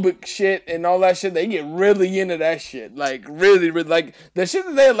homophobic shit and all that shit. They get really into that shit. Like really like the shit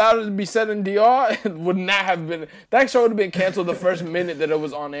that they allowed it to be said in DR would not have been. That show would have been canceled the first minute that it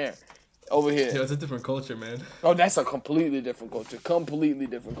was on air over here. Yo, it's a different culture, man. Oh, that's a completely different culture. Completely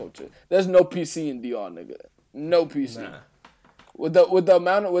different culture. There's no PC in DR, nigga. No PC. Nah. With the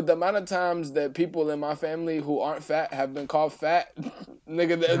amount of times that people in my family who aren't fat have been called fat,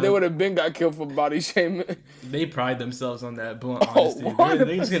 nigga, they would have been got killed for body shaming. They pride themselves on that blunt honesty.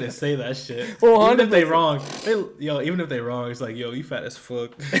 They just gonna say that shit. 100%. Even if they wrong, even if they wrong, it's like, yo, you fat as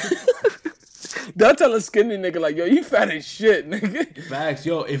fuck. They'll tell a skinny nigga like, yo, you fat as shit, nigga. Facts,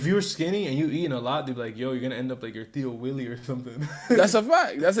 yo. If you're skinny and you eating a lot, they'll be like, yo, you're gonna end up like your Theo Willie or something. That's a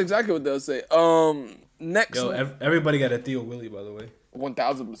fact. That's exactly what they'll say. Next. Yo, everybody got a Theo Willie, by the way.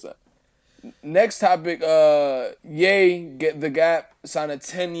 1000%. Next topic. Ye get the Gap sign a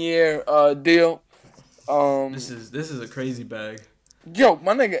 10-year deal. This is a crazy bag. Yo,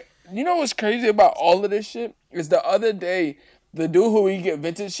 my nigga. You know what's crazy about all of this shit is the other day the dude who we get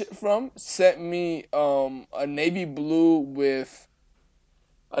vintage shit from sent me a navy blue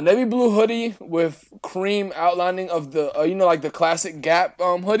hoodie with cream outlining of the like the classic Gap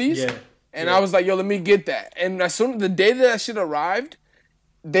hoodies. Yeah. And I was like, yo, let me get that. And as soon as the day that shit arrived,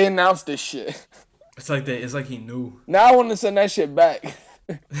 they announced this shit. It's like he knew. Now I want to send that shit back.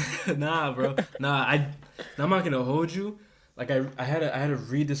 Nah, bro. I'm not gonna hold you. Like I had a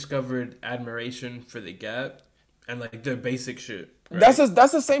rediscovered admiration for the Gap and like their basic shit. Right?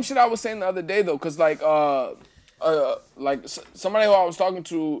 That's the same shit I was saying the other day though, cause like somebody who I was talking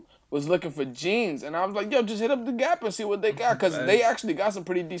to was looking for jeans, and I was like, yo, just hit up the Gap and see what they got, cause they actually got some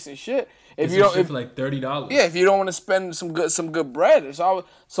pretty decent shit. If you don't, for like $30. Yeah, if you don't want to spend some good bread. So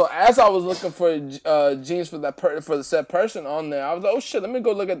as I was looking for jeans for for the said person on there, I was like, oh shit, let me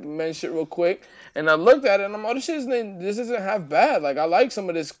go look at the men's shit real quick. And I looked at it, and I'm like, oh, this isn't half bad. Like I like some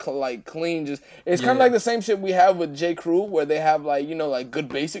of this like clean. It's kind of like the same shit we have with J. Crew, where they have like like good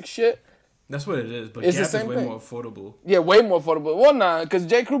basic shit. That's what it is, but it's Gap the same is way thing. more affordable. Yeah, way more affordable. Well, nah, because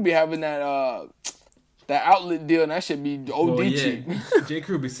J. Crew be having that outlet deal, and that shit be OD cheap. J.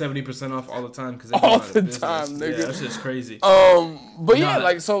 Crew be 70% off all the time because all the time, nigga. Yeah, that's just crazy. But yeah,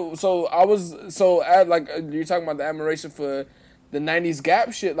 like so you're talking about the admiration for the 90s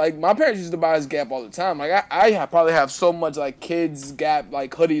Gap shit. Like my parents used to buy us Gap all the time. Like I probably have so much like kids Gap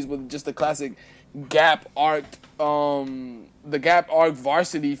like hoodies with just the classic Gap Arc the Gap Arc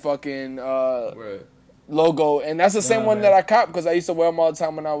varsity fucking logo, and that's the same one that I copped because I used to wear them all the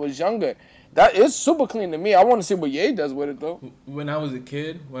time when I was younger. That is super clean to me. I want to see what Ye does with it though. When I was a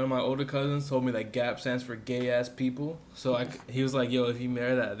kid, one of my older cousins told me that Gap stands for gay ass people. So he was like, "Yo, if you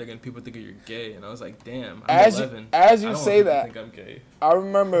marry that, they're gonna people think you're gay." And I was like, "Damn, I'm 11. As you say that, think I'm gay. I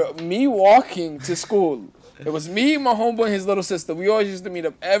remember me walking to school. It was me, my homeboy, and his little sister. We always used to meet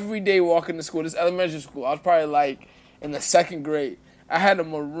up every day walking to school. This elementary school. I was probably like in the 2nd grade. I had a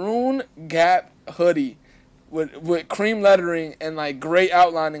maroon Gap hoodie with cream lettering and like gray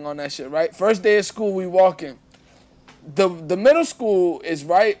outlining on that shit, right? First day of school, we walking. The middle school is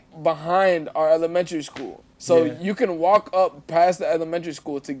right behind our elementary school. So you can walk up past the elementary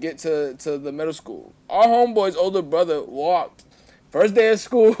school to get to the middle school. Our homeboy's older brother walked. First day of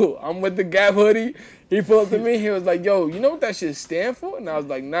school, I'm with the Gap hoodie. He pulled up to me. He was like, yo, you know what that shit stand for? And I was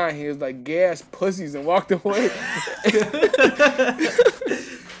like, nah. He was like, gay ass pussies, and walked away.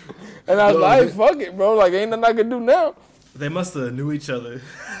 And I was Yo, like, fuck it, bro. Like, ain't nothing I can do now. They must have knew each other.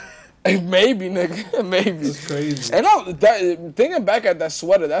 Maybe, nigga. Maybe. It's crazy. And thinking back at that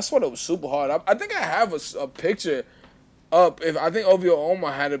sweater was super hard. I think I have a picture up. I think OVO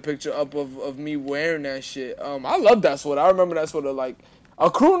Oma had a picture up of me wearing that shit. I love that sweater. I remember that sweater like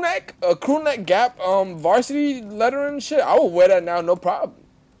a crew neck Gap varsity lettering shit. I would wear that now, no problem.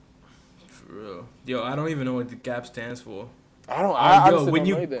 For real. Yo, I don't even know what the Gap stands for. I honestly when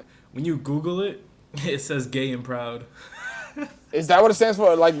don't know either. When you Google it, it says gay and proud. Is that what it stands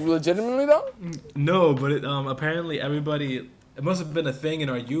for? Like, legitimately, though? No, but apparently everybody... It must have been a thing in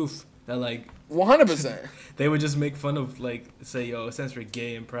our youth that, like... 100%. They would just make fun of, like, say, yo, it stands for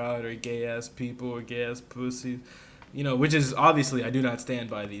gay and proud, or gay-ass people, or gay-ass pussy. You know, which is, obviously, I do not stand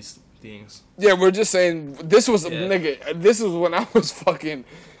by these things. Yeah, we're just saying, this was, nigga, this was when I was fucking...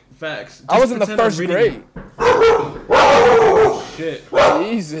 Facts. Just I was in the first grade. Shit.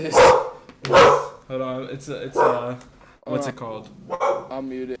 Jesus. Hold on, it's what's it called? I'm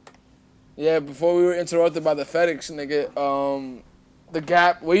muted. Yeah, before we were interrupted by the FedEx nigga, the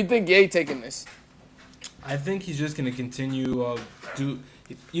Gap. What do you think Ye taking this? I think he's just gonna continue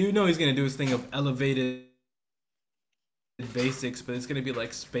he's gonna do his thing of elevated basics, but it's gonna be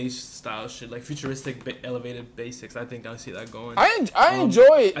like space style shit, like futuristic elevated basics. I think I see that going. I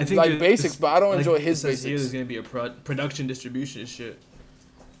enjoy like basics, but I don't enjoy his basics. Here, there's gonna be a production distribution shit.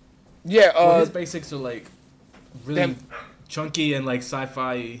 Yeah, his basics are like really chunky and like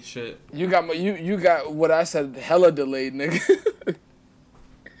sci-fi shit. You got what I said, hella delayed, nigga.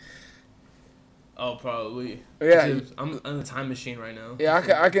 Oh, probably. Yeah, I'm on a time machine right now. Yeah,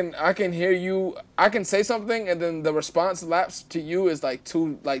 I can hear you. I can say something and then the response lapse to you is like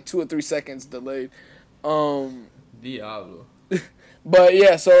 2 or 3 seconds delayed. Diablo. But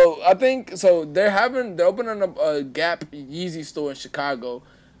yeah, so I think they're opening a Gap Yeezy store in Chicago.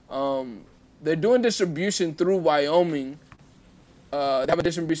 They're doing distribution through Wyoming. They have a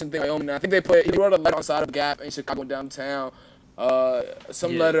distribution thing in Wyoming. I think he wrote a letter on the side of Gap in Chicago downtown.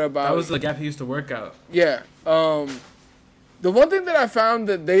 Letter about... That was the Gap he used to work out. Yeah. The one thing that I found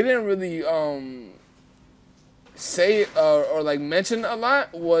that they didn't really say or like mention a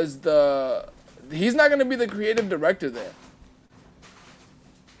lot was he's not going to be the creative director there.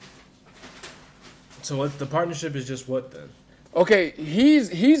 So what the partnership is just what then? Okay,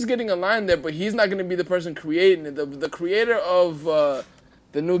 he's getting a line there, but he's not going to be the person creating it. The creator of the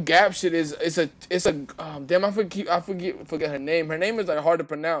new Gap shit is a damn, I forget her name. Her name is like hard to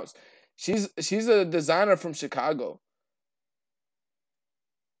pronounce. She's a designer from Chicago.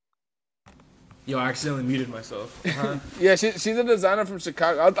 Yo, I accidentally muted myself. Huh? Yeah, she's a designer from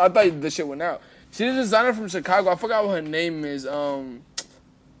Chicago. I thought this shit went out. She's a designer from Chicago. I forgot what her name is. Let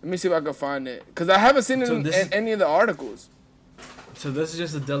me see if I can find it, because I haven't seen it in any of the articles. So this is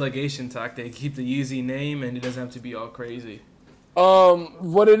just a delegation tactic. Keep the Yeezy name, and it doesn't have to be all crazy.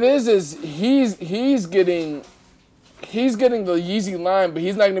 What it is he's getting the Yeezy line, but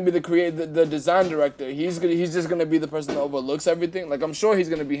he's not gonna be the design director. He's just gonna be the person that overlooks everything. Like, I'm sure he's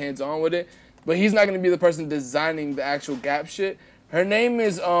gonna be hands on with it, but he's not gonna be the person designing the actual Gap shit. Her name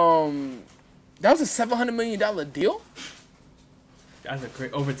is that was a $700 million deal. That's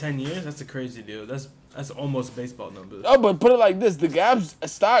over 10 years. That's a crazy deal. That's almost baseball numbers. Oh, but put it like this: the Gap's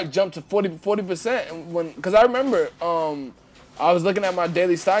stock jumped to 40% because I remember I was looking at my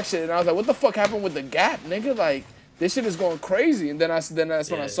daily stock shit and I was like, what the fuck happened with the Gap, nigga? Like, this shit is going crazy. And then that's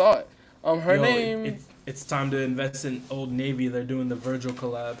when I saw it. Her name. It's time to invest in Old Navy. They're doing the Virgil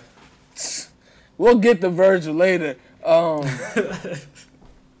collab. We'll get the Virgil later.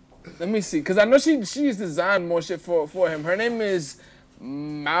 Let me see, because I know she's designed more shit for him. Her name is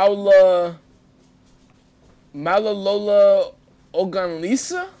Malalola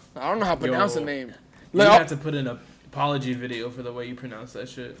Ogunlisa. I don't know how to pronounce the name. You have to put in an apology video for the way you pronounce that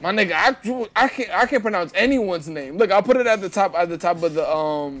shit. My nigga, I can't pronounce anyone's name. Look, I'll put it at the top of the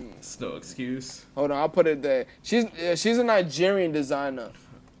It's no excuse. Hold on, I'll put it there. She's a Nigerian designer.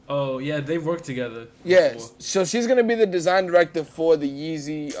 Oh yeah, they've worked together. Yeah, so she's gonna be the design director for the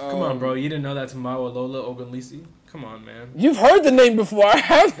Yeezy. Come on, bro, you didn't know that's Malalola Ogunlisi? Come on, man. You've heard the name before. I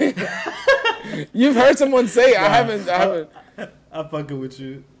haven't. You've heard someone say it. I haven't. I'm fucking with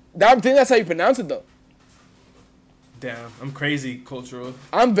you. I think that's how you pronounce it, though. Damn, I'm crazy cultural.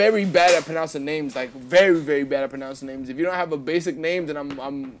 I'm very bad at pronouncing names, like very, very bad at pronouncing names. If you don't have a basic name, then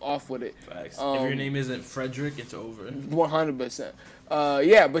I'm off with it. Facts. If your name isn't Frederick, it's over. 100%.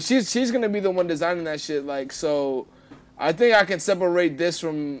 Yeah, but she's gonna be the one designing that shit. Like, so I think I can separate this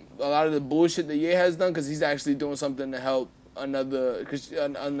from a lot of the bullshit that Ye has done, because he's actually doing something to help another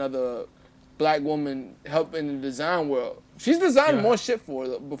black woman help in the design world. She's designed more shit for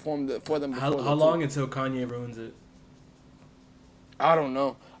them before. How long until Kanye ruins it? I don't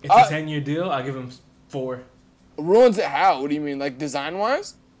know. It's a 10-year deal. I'll give him 4. Ruins it how? What do you mean, like design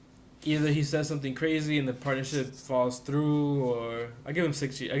wise? Either he says something crazy and the partnership falls through, or I give him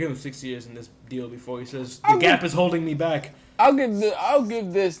 6 years. I give him 6 years in this deal before he says the gap is holding me back. I'll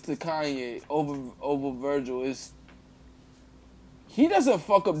give this to Kanye over Virgil. He doesn't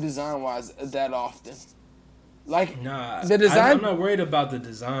fuck up design wise that often. Like the design, I'm not worried about the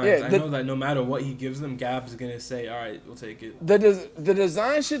designs. Yeah, I know that no matter what he gives them, Gab's gonna say, "All right, we'll take it." The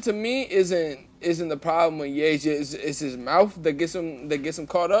design shit to me isn't the problem with Ye. It's his mouth that gets him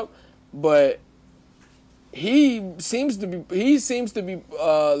caught up, but he seems to be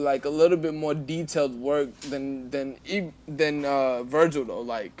like a little bit more detailed work than Virgil though.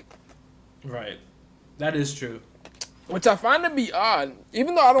 Like, right, that is true. Which I find to be odd.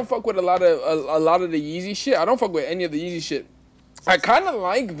 Even though I don't fuck with a lot of the Yeezy shit, I don't fuck with any of the Yeezy shit. I kind of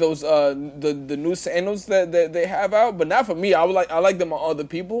like those the new sandals that they have out, but not for me. I like them on other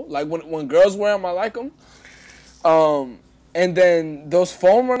people. Like when girls wear them, I like them. And then those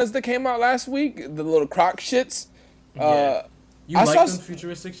foam runners that came out last week, the little Croc shits. Yeah. You like them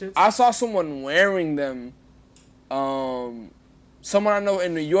futuristic shits? I saw someone wearing them. Someone I know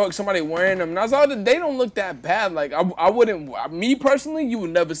in New York, somebody wearing them, and I was like, they don't look that bad. Like I wouldn't, me personally, you would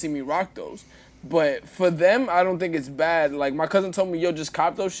never see me rock those. But for them, I don't think it's bad. Like my cousin told me, yo, just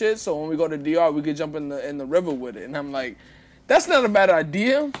cop those shit. So when we go to DR, we could jump in the river with it. And I'm like, that's not a bad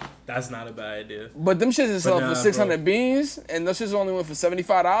idea. That's not a bad idea. But them shits is selling for 600 beans, and those shits only went for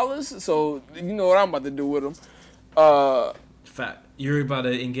 $75. So you know what I'm about to do with them. Fact. You're about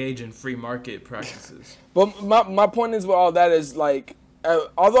to engage in free market practices. But my point is with all that is like,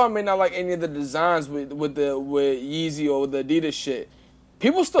 although I may not like any of the designs with Yeezy or the Adidas shit,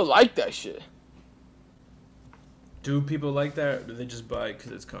 people still like that shit. Do people like that, or do they just buy it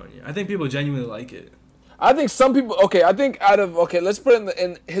because it's Kanye? I think people genuinely like it. I think some people. Okay, I think let's put it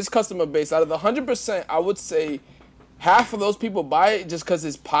in his customer base. Out of the 100%, I would say half of those people buy it just because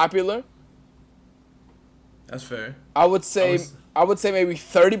it's popular. That's fair. I would say maybe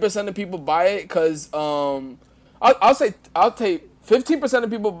 30% of people buy it because I'll take 15% of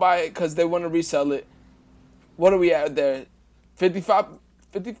people buy it because they want to resell it. What are we at there?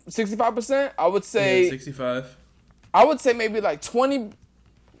 65%? I would say 65. I would say maybe like 25%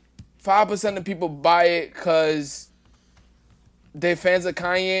 of people buy it because they're fans of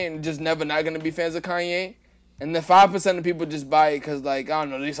Kanye and just never not gonna be fans of Kanye, and then 5% of people just buy it because like I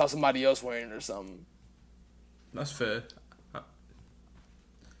don't know, they saw somebody else wearing it or something. That's fair.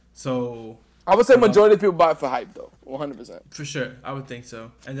 So I would say majority of people buy it for hype though, 100%. For sure, I would think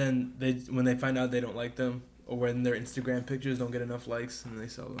so. And then when they find out they don't like them, or when their Instagram pictures don't get enough likes, and they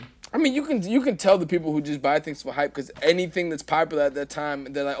sell them. I mean, you can tell the people who just buy things for hype because anything that's popular at that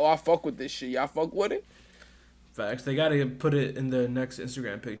time, they're like, oh, I fuck with this shit. Y'all fuck with it? Facts. They gotta put it in their next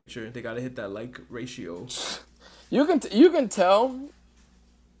Instagram picture. They gotta hit that like ratio. You can tell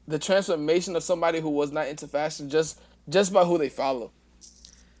the transformation of somebody who was not into fashion just by who they follow.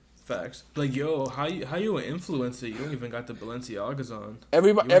 Facts. Like, yo, how you an influencer? You don't even got the Balenciagas on.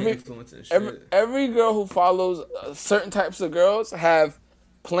 Every girl who follows certain types of girls have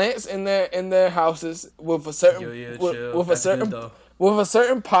plants in their houses with a certain with a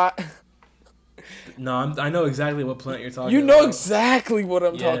certain pot. No, I know exactly what plant you're talking about. You know exactly what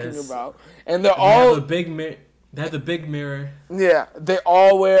I'm talking about, and they're all have a big They have the big mirror. Yeah, they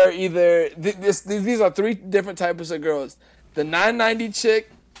all wear either these are 3 different types of girls: the 990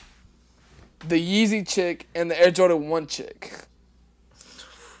 chick, the Yeezy chick, and the Air Jordan 1 chick.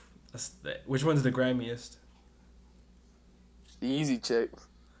 Which one's the Grammiest? The Yeezy chick.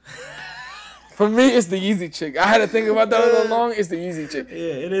 For me, it's the Yeezy chick. I had to think about that a little long. It's the Yeezy chick. Yeah,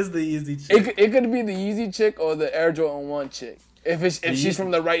 it is the Yeezy chick. It could be the Yeezy chick or the Air Jordan 1 chick. If she's from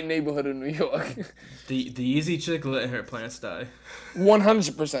the right neighborhood of New York. The Yeezy chick letting her plants die.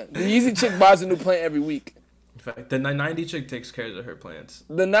 100%. The Yeezy chick buys a new plant every week. In fact, the 990 chick takes care of her plants.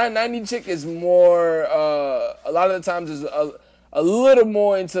 The 990 chick is more, a lot of the times is a little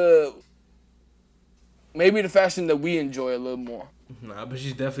more into maybe the fashion that we enjoy a little more. Nah, but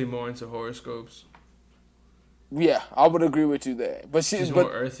she's definitely more into horoscopes. Yeah, I would agree with you there. But she's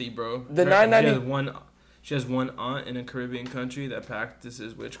more earthy, bro. The 990. She has one aunt in a Caribbean country that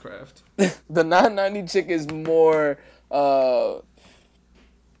practices witchcraft. The 990 chick is more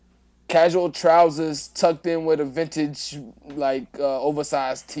casual trousers tucked in with a vintage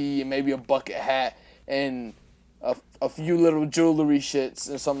oversized tee and maybe a bucket hat and a few little jewelry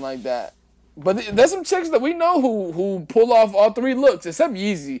shits or something like that. But there's some chicks that we know who pull off all 3 looks except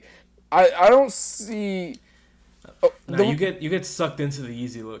Yeezy. I don't see. Oh, Nah, you get sucked into the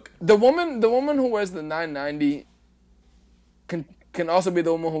Yeezy look. The woman who wears the 990 can also be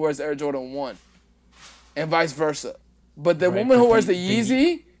the woman who wears the Air Jordan 1, and vice versa. But the woman who wears the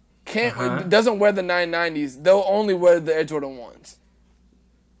Yeezy doesn't wear the 990s. They'll only wear the Air Jordan 1s.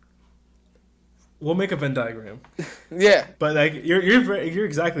 We'll make a Venn diagram. Yeah, but like you're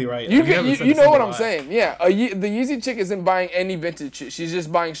exactly right. You know what I'm saying? Yeah, the Yeezy chick isn't buying any vintage shit. She's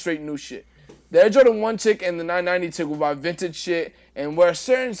just buying straight new shit. The Air Jordan 1 chick and the 990 chick will buy vintage shit and wear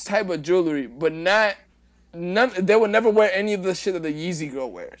certain type of jewelry, but none. They would never wear any of the shit that the Yeezy girl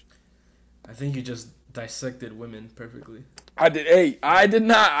wears. I think you just dissected women perfectly. I did. Hey, I did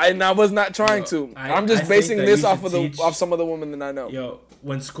not. I was not trying to. I'm just basing this off some of the women that I know. Yo,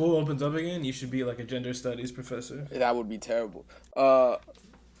 when school opens up again, you should be like a gender studies professor. That would be terrible. On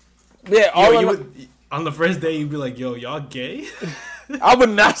the first day, you'd be like, "Yo, y'all gay?" I would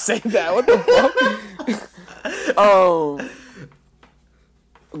not say that. What the fuck?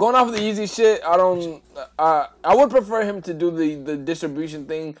 Going off of the Yeezy shit, I would prefer him to do the distribution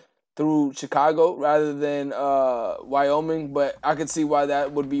thing through Chicago rather than Wyoming, but I can see why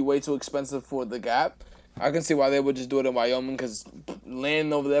that would be way too expensive for the Gap. I can see why they would just do it in Wyoming because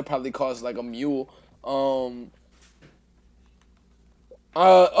land over there probably costs like a mule.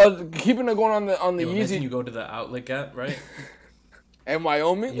 Keeping it going on the Yeezy. You go to the outlet Gap, right? And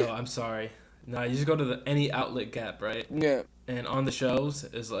Wyoming? Yo, I'm sorry. Nah, you just go to any outlet Gap, right? Yeah. And on the shelves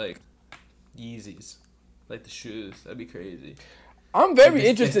is like Yeezys, like the shoes. That'd be crazy. I'm very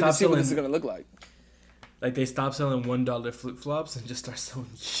interested to see what this is gonna look like. Like they stop selling $1 flip flops and just start selling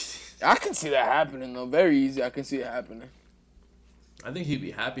Yeezys. I can see that happening though. Very easy. I can see it happening. I think he'd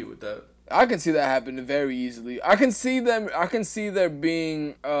be happy with that. I can see that happening very easily. I can see there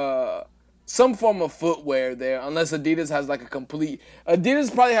being some form of footwear there, unless Adidas has like a complete.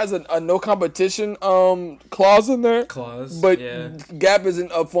 Adidas probably has a no competition clause in there. But yeah. Gap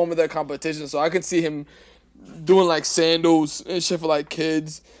isn't a form of their competition, so I can see him doing like sandals and shit for like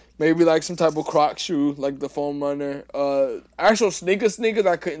kids. Maybe like some type of Croc shoe, like the Foam Runner. Actual sneakers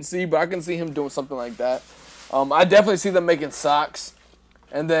I couldn't see, but I can see him doing something like that. I definitely see them making socks.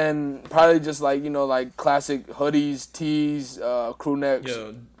 And then probably just like, like classic hoodies, tees, crew necks.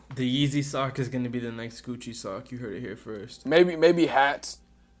 Yo, the Yeezy sock is going to be the next Gucci sock. You heard it here first. Maybe hats.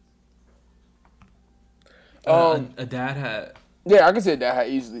 A dad hat. Yeah, I can see a dad hat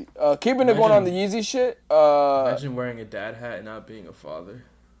easily. Keeping it going on the Yeezy shit. Imagine wearing a dad hat and not being a father.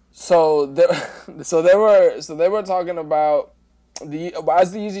 So they were talking about as the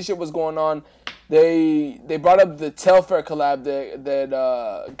Yeezy shit was going on, they brought up the Telfair collab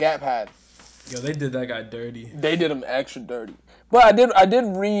that Gap had. Yo, they did that guy dirty. They did him extra dirty. But I did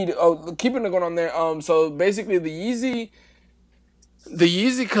read. Keeping it going on there. So basically the Yeezy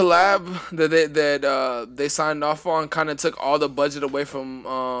collab that they signed off on kind of took all the budget away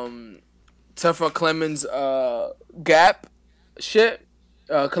from Telfair Clemens Gap shit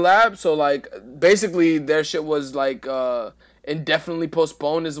collab. So like basically their shit was like indefinitely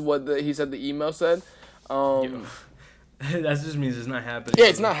postponed is what he said the email said. That just means it's not happening. Yeah,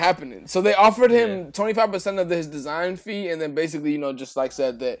 it's not happening. So they offered him 25% of his design fee, and then basically, just like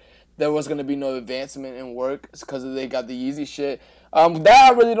said that there was gonna be no advancement in work because they got the Yeezy shit. That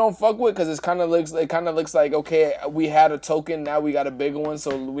I really don't fuck with because it kind of looks like okay, we had a token, now we got a bigger one,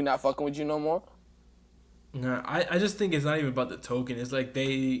 so we not fucking with you no more. Nah, I just think it's not even about the token. It's like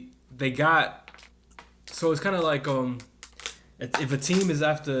they got. So it's kind of like if a team is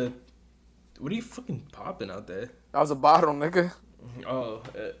after. What are you fucking popping out there? That was a bottle, nigga. Oh,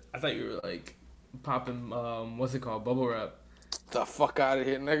 I thought you were like popping, what's it called? Bubble wrap. The fuck out of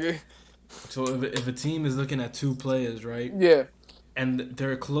here, nigga. So if a team is looking at 2 players, right? Yeah. And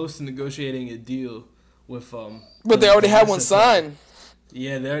they're close to negotiating a deal with But they already had one signed.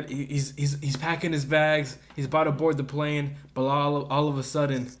 Yeah, he's packing his bags. He's about to board the plane, but all of a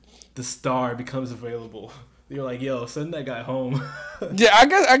sudden, the star becomes available. You're like, yo, send that guy home. Yeah,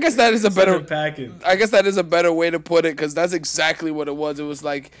 I guess that is a better packing. I guess that is a better way to put it because that's exactly what it was. It was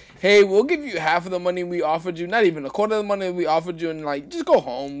like, hey, we'll give you half of the money we offered you, not even a quarter of the money we offered you, and like just go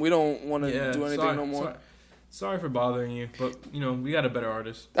home. We don't want to do anything no more. Sorry for bothering you, but we got a better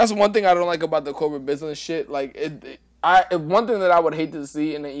artist. That's one thing I don't like about the corporate business shit. Like one thing that I would hate to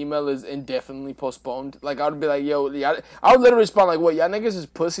see in the email is indefinitely postponed. Like I would be like, yo, I would literally respond like, what, y'all niggas is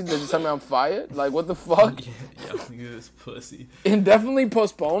pussy that just tell me I'm fired? Like what the fuck? Yeah, y'all niggas is pussy. Indefinitely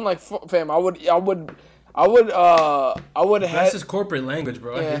postponed? Like fam, I would That's just corporate language,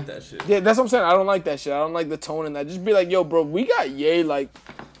 bro. Yeah. I hate that shit. Yeah, that's what I'm saying. I don't like that shit. I don't like the tone in that. Just be like, yo, bro, we got yay like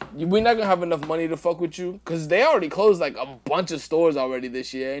we're not gonna have enough money to fuck with you because they already closed like a bunch of stores already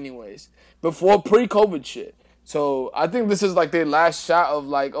this year, anyways. Before pre-COVID shit. So I think this is like their last shot of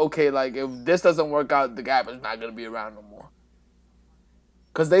like, okay, like if this doesn't work out, the Gap is not gonna be around no more.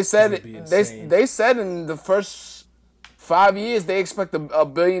 Cause they said they said in the first 5 years they expect a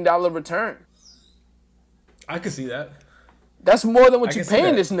 $1 billion return. I could see that. That's more than what you're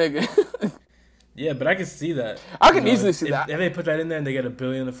paying this nigga. Yeah, but I can see that. I can easily see that. If they put that in there and they get $1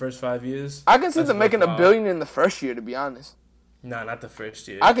 billion in the first 5 years, I can see them making $1 billion in the first year. To be honest. No, not the first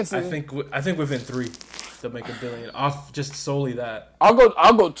year. I can see. I think within 3, they'll make $1 billion off just solely that. I'll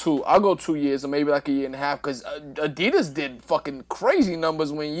go 2. I'll go 2 years or maybe like a year and a half because Adidas did fucking crazy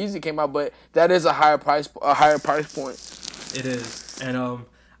numbers when Yeezy came out, but that is a higher price point. It is, and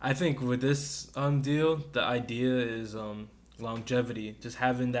I think with this deal, the idea is longevity, just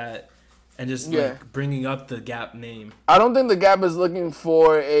having that. And just like bringing up the Gap name. I don't think the Gap is looking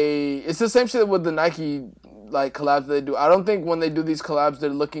for it's the same shit with the Nike like collabs they do. I don't think when they do these collabs they're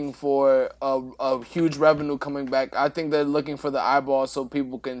looking for a huge revenue coming back. I think they're looking for the eyeballs so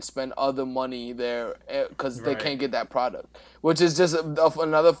people can spend other money there because they can't get that product, which is just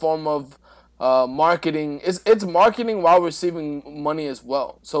another form of marketing. It's marketing while receiving money as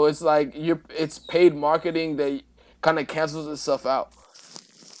well. So it's like it's paid marketing that kind of cancels itself out.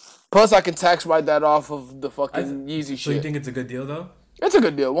 Plus, I can tax write that off of the fucking Yeezy shit. So you think it's a good deal, though? It's a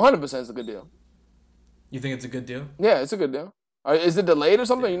good deal. 100% it's a good deal. You think it's a good deal? Yeah, it's a good deal. Is it delayed or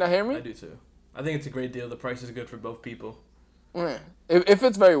something? Yeah, you not hearing me? I do, too. I think it's a great deal. The price is good for both people. Yeah. It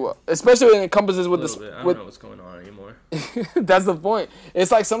fits very well. Especially when it encompasses with the... I don't know what's going on anymore. That's the point. It's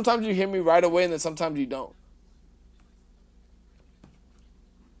like sometimes you hear me right away and then sometimes you don't.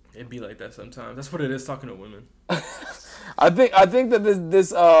 It'd be like that sometimes. That's what it is talking to women. I think that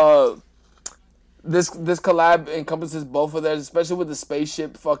this collab encompasses both of theirs, especially with the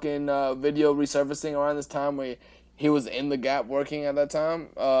spaceship fucking video resurfacing around this time where he was in the Gap working at that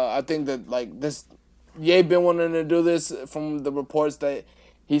time. I think that like this, Ye been wanting to do this from the reports that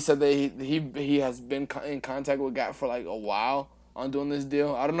he said that he has been in contact with Gap for like a while on doing this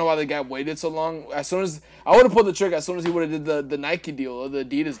deal. I don't know why the Gap waited so long. As soon as I would have pulled the trigger, as soon as he would have did the Nike deal or the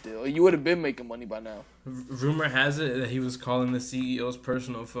Adidas deal, you would have been making money by now. Rumor has it that he was calling the CEO's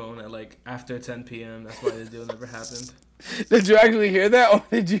personal phone at like after 10 p.m. That's why the deal never happened. Did you actually hear that,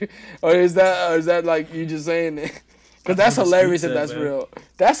 or is that like you just saying it? Because that's hilarious if that's real.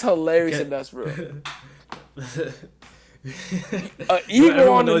 That's hilarious if that's real.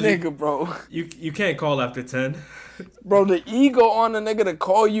 Ego on the nigga, bro. You can't call after 10. Bro, the ego on the nigga to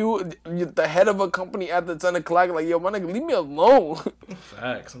call you the head of a company after 10 o'clock, like, yo, my nigga, leave me alone.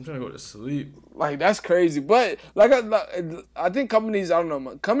 Facts. I'm trying to go to sleep. Like, that's crazy. But, like I think companies, I don't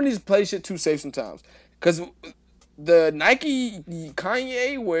know, companies play shit too safe sometimes. Because the Nike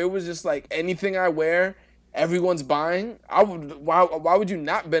Kanye, where it was just like, anything I wear, everyone's buying, why would you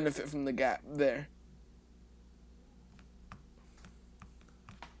not benefit from the Gap there?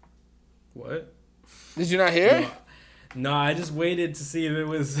 What? Did you not hear? No, I just waited to see if it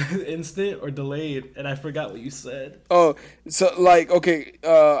was instant or delayed, and I forgot what you said. Oh, so like, okay,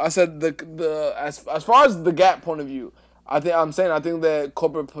 I said the as far as the Gap point of view, I think that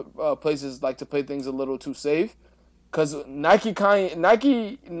corporate places like to play things a little too safe, because Nike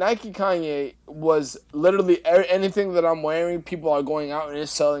Kanye was literally anything that I'm wearing, people are going out and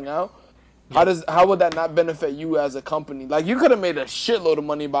it's selling out. How would that not benefit you as a company? Like, you could have made a shitload of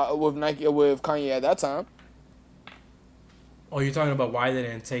money with Kanye at that time. Oh, you're talking about why they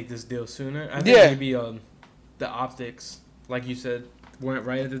didn't take this deal sooner? I think maybe the optics, like you said, weren't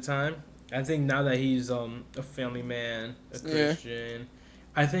right at the time. I think now that he's a family man, a Christian,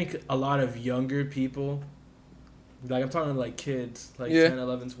 I think a lot of younger people, like I'm talking like kids, like 10,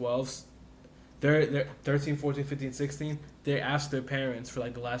 11, 12s, they're 13, 14, 15, 16, they ask their parents for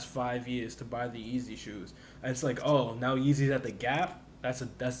like the last 5 years to buy the Yeezy shoes. And it's like, oh, now Yeezy's at the Gap? That's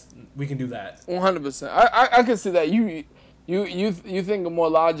we can do that. 100%. I can see that. You think more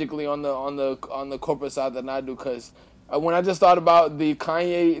logically on the corporate side than I do, because when I just thought about the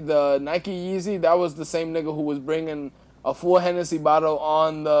Nike Yeezy, that was the same nigga who was bringing a full Hennessy bottle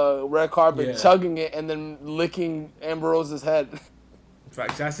on the red carpet, chugging it, and then licking Amber Rose's head. In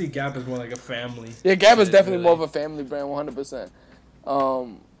fact, I see Gap as more like a family. Yeah, Gap is definitely more of a family brand, 100%.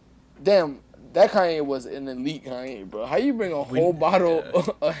 Damn, that Kanye was an elite Kanye, bro. How you bring a whole bottle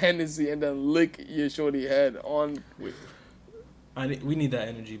of Hennessy and then lick your shorty head on? We need that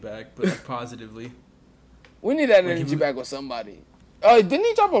energy back, but like positively. We need that energy back with somebody. Didn't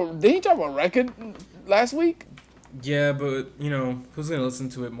he drop a record last week? Yeah, but who's gonna listen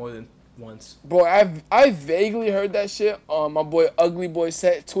to it more than once. Bro, I vaguely heard that shit on my boy Ugly Boy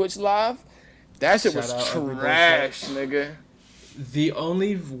Set Twitch live. That shit Shout was out Ugly Boy trash, Set. nigga. The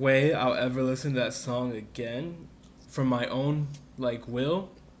only way I'll ever listen to that song again, from my own will,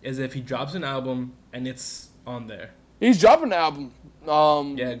 is if he drops an album and it's on there. He's dropping the album.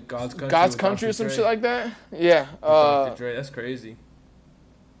 Yeah, God's Country. God's Country or some shit like that. Yeah. Dr. Dre, that's crazy.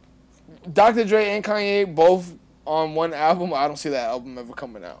 Dr. Dre and Kanye both on one album. I don't see that album ever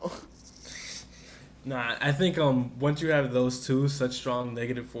coming out. Nah, I think once you have those two such strong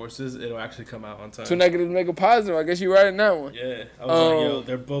negative forces, it'll actually come out on time. Two negatives make a positive. I guess you're right in that one. Yeah, I was like, yo,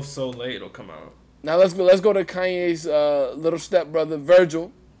 they're both so late, it'll come out. Now let's go to Kanye's little stepbrother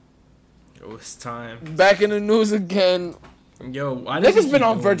Virgil. Yo, it's time. Back in the news again. Yo, why does Niggas he been keep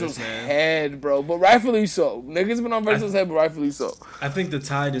on doing Virgil's this, man? head, bro, but rightfully so. Niggas been on Virgil's head, but rightfully so. I think the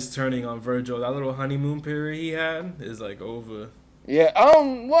tide is turning on Virgil. That little honeymoon period he had is over. Yeah,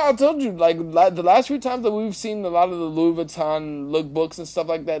 well, I told you, the last few times that we've seen a lot of the Louis Vuitton lookbooks and stuff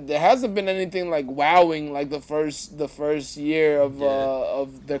like that, there hasn't been anything wowing like the first year of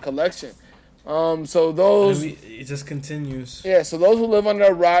their collection. So those it just continues. Yeah, so those who live under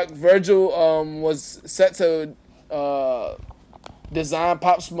a rock, Virgil was set to design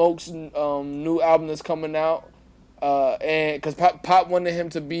Pop Smoke's new album that's coming out. And because Pop wanted him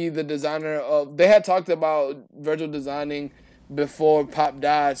to be the designer of, they had talked about Virgil designing before Pop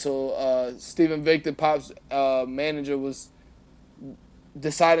died, so Steven Victor, Pop's manager, was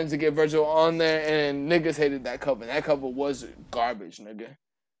deciding to get Virgil on there, and niggas hated that cover. That cover was garbage, nigga.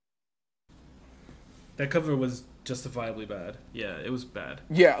 That cover was justifiably bad. Yeah, it was bad.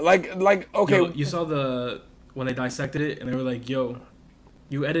 Yeah, okay. Yo, you saw when they dissected it, and they were like, yo,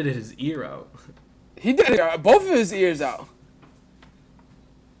 you edited his ear out. He did both of his ears out.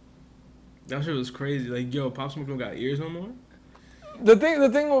 That shit was crazy. Yo, Pop Smoke don't got ears no more? The thing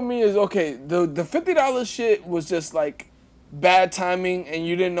with me is, okay, the $50 shit was just bad timing and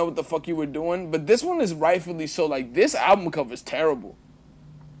you didn't know what the fuck you were doing, but this one is rightfully so. This album cover is terrible.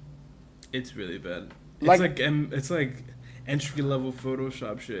 It's really bad. It's like entry level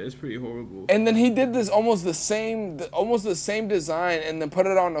Photoshop shit. It's pretty horrible. And then he did this almost the same design and then put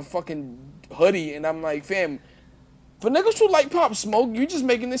it on a fucking hoodie, and I'm like, fam, for niggas who like Pop Smoke, you just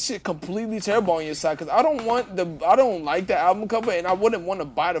making this shit completely terrible on your side, because I don't like the album cover, and I wouldn't want to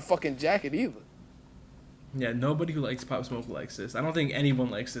buy the fucking jacket either. Yeah, nobody who likes Pop Smoke likes this. I don't think anyone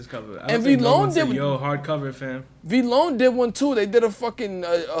likes this cover. I don't And think V-Lone no yo, hard cover, fam. V-Lone did one too. They did a fucking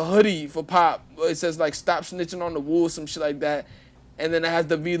a hoodie for Pop. It says stop snitching on the wool, some shit like that. And then it has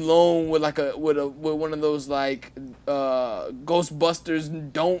the V-Lone with with one of those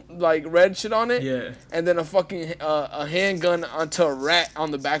Ghostbusters don't red shit on it. Yeah. And then a fucking a handgun onto a rat on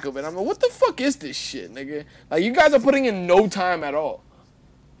the back of it. I'm like, what the fuck is this shit, nigga? You guys are putting in no time at all.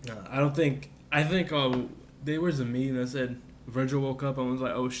 No, I think there was a meme that said Virgil woke up and was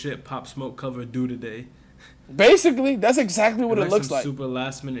like, oh shit, Pop Smoke cover due today. Basically, that's exactly what it looks like. Super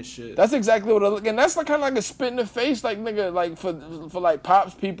last minute shit. That's exactly what it looks like. And that's kind of a spit in the face, nigga, for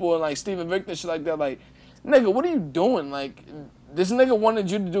Pop's people and Steven Victor, shit like that. Nigga, what are you doing? This nigga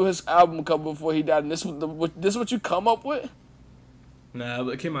wanted you to do his album cover before he died, and this what you come up with? Nah,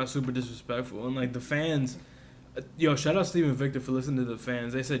 but it came out super disrespectful. And the fans, yo, shout out Steven Victor for listening to the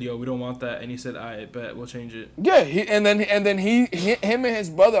fans. They said, yo, we don't want that, and he said, I bet we'll change it. Yeah, him and his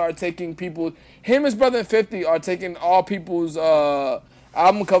brother are taking people. His brother and 50 are taking all people's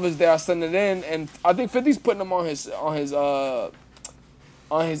album covers they are sending in, and I think 50's putting them on his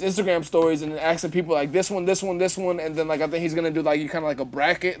Instagram stories and asking people this one, and then I think he's gonna do kind of a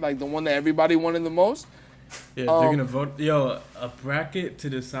bracket, the one that everybody wanted the most. Yeah, they're gonna vote. Yo, a bracket to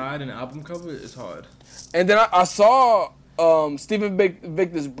decide an album cover is hard. And then I saw Steven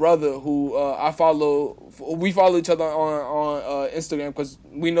Victor's brother, who I follow. We follow each other on Instagram because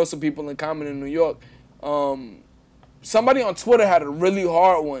we know some people in common in New York. Somebody on Twitter had a really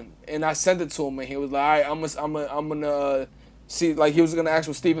hard one, and I sent it to him, and he was like, "All right, I'm gonna see." He was gonna ask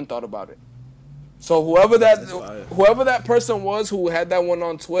what Steven thought about it. So whoever that person was who had that one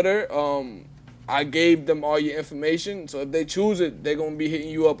on Twitter, I gave them all your information. So if they choose it, they're gonna be hitting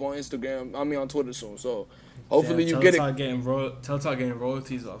you up on Instagram. On Twitter soon. So hopefully you get it. Telltale getting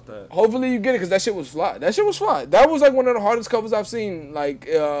royalties off that. Hopefully you get it, because that shit was fly. That was one of the hardest covers I've seen.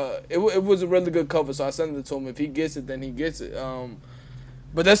 It was a really good cover. So I sent it to him. If he gets it, then he gets it.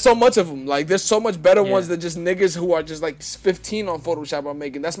 But there's so much of them. There's so much better ones than just niggas who are just 15 on Photoshop are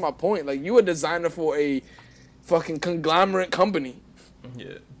making. That's my point. You a designer for a fucking conglomerate company.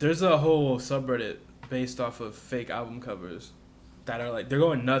 Yeah, there's a whole subreddit based off of fake album covers that are they're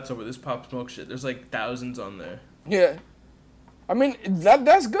going nuts over this Pop Smoke shit. There's thousands on there. Yeah. I mean,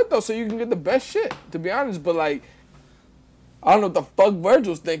 that's good though, so you can get the best shit, to be honest. But like, I don't know what the fuck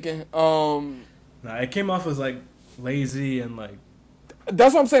Virgil's thinking. Nah, it came off as like lazy and like.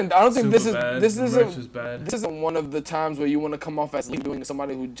 That's what I'm saying. I don't think this isn't one of the times where you want to come off as doing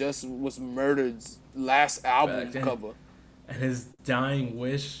somebody who just was murdered's last album cover. And his dying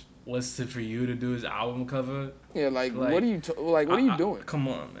wish was for you to do his album cover. Yeah, like what are you what are you doing? Come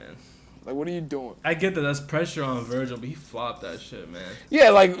on, man. Like, what are you doing? I get that that's pressure on Virgil, but he flopped that shit, man. Yeah,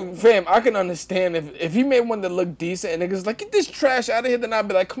 like, fam, I can understand if he made one that looked decent and niggas like, get this trash out of here, then I'd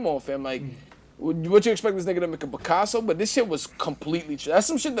be like, come on, fam, like, what you expect this nigga to make a Picasso? But this shit was completely trash. That's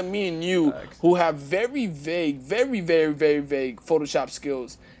some shit that me and you, who have very vague, very, very, very vague Photoshop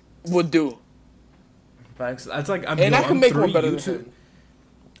skills, would do. Facts. That's like, I can make one better than him.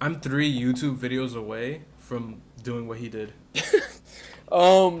 I'm 3 YouTube videos away from doing what he did.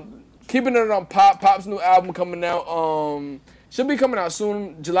 Keeping it on Pop's new album coming out. Should be coming out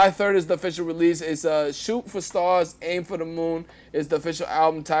soon. July 3rd is the official release. It's Shoot for Stars, Aim for the Moon is the official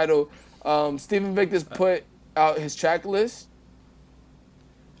album title. Stephen Victor's put out his track list.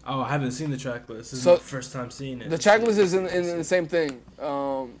 Oh, I haven't seen the track list. This is my first time seeing it. The track list is in the same thing.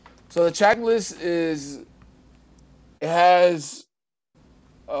 So the track list has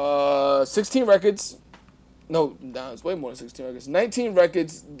 16 records. No, it's way more than 16 records. 19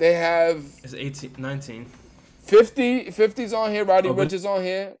 records. They have... It's 19. 50's on here. Roddy Ricch is on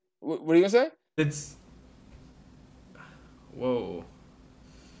here. What are you going to say? It's... Whoa.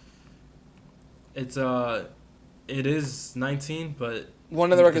 It's, it is 19, but...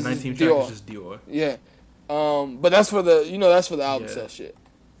 One of the records 19 is track Dior. is just Dior. Yeah. But that's for the, that's for the album set shit.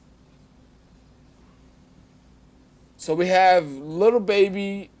 So we have Little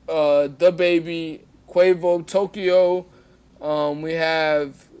Baby, The Baby... Quavo, Tokyo, we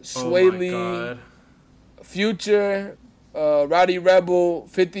have Sway Lee, Future, Roddy Rebel,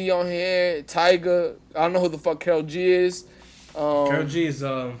 50 on here, Tyga. I don't know who the fuck Karol G is. Karol G is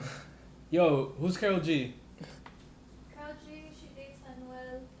yo, who's Karol G? Karol G, she dates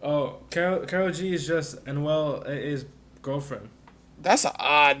Anuel. Oh, Karol G is just Anuel's girlfriend. That's an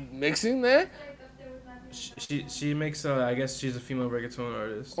odd mixing there. She makes I guess she's a female reggaeton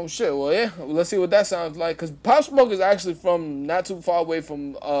artist. Oh shit! Well, yeah. Well, let's see what that sounds like. Cause Pop Smoke is actually from not too far away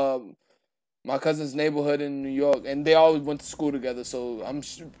from my cousin's neighborhood in New York, and they always went to school together. So and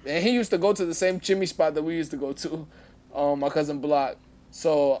he used to go to the same chimney spot that we used to go to, my cousin Block.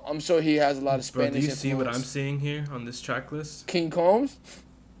 So I'm sure he has a lot of Spanish. Bro, do you influence. see what I'm seeing here on this track list? King Combs?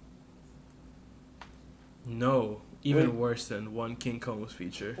 No, even worse than one King Combs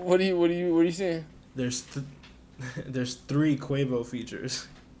feature. What are you seeing? There's 3 Quavo features.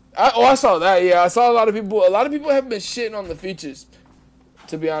 I saw that. Yeah, I saw a lot of people. A lot of people have been shitting on the features.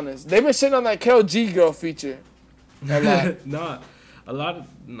 To be honest, they've been shitting on that Karol G girl feature. A lot. Nah, a lot.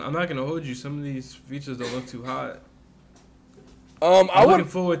 I'm not gonna hold you. Some of these features don't look too hot. I'm looking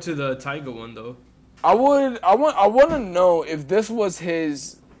forward to the Tyga one though. I want to know if this was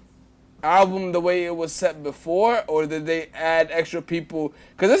his album the way it was set before, or did they add extra people?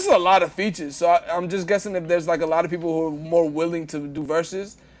 Because this is a lot of features, so I'm just guessing if there's like a lot of people who are more willing to do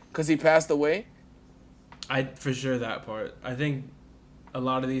verses because he passed away. For sure that part. I think a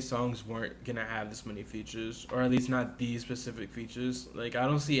lot of these songs weren't gonna have this many features, or at least not these specific features. Like I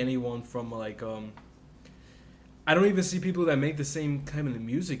don't see anyone from like I don't even see people that make the same kind of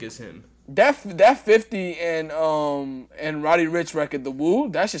music as him. That 50 and Roddy Ricch record, The Woo,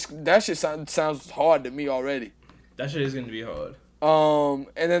 that shit sounds hard to me already. That shit is gonna be hard. And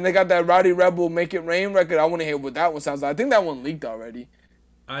then they got that Roddy Rebel Make It Rain record. I want to hear what that one sounds like. I think that one leaked already.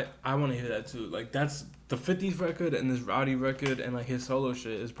 I want to hear that too. Like that's the 50s record and this Roddy record and like his solo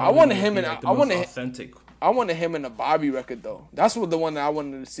shit is probably authentic. I wanted him in a Bobby record though. That's the one that I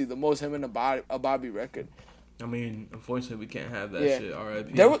wanted to see the most. Him in a Bobby record. I mean, unfortunately, we can't have that shit.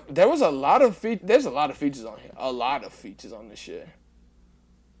 R.I.P. There was a lot of there's a lot of features on here. A lot of features on this shit.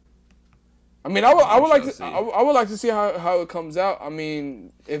 I mean, I would like to see how it comes out. I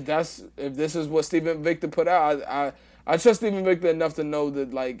mean, if this is what Stephen Victor put out, I trust Stephen Victor enough to know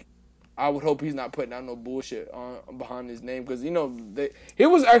that like I would hope he's not putting out no bullshit on behind his name, because he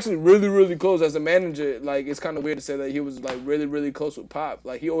was actually really, really close as a manager. Like it's kind of weird to say that he was like really, really close with Pop.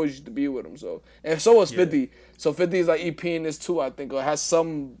 Like he always used to be with him. So and so was 50. So 50 is like EP in this too, I think, or has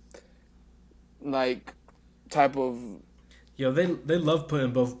some like type of. Yo, they love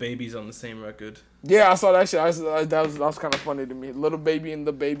putting both babies on the same record. Yeah, I saw that shit. That was kind of funny to me. Little Baby and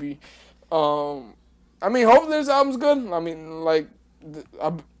The Baby. I mean, hopefully this album's good. I mean, like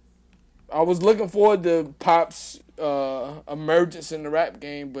I was looking forward to Pop's emergence in the rap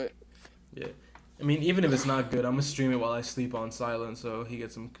game, but yeah, I mean, even if it's not good, I'm gonna stream it while I sleep on silent, so he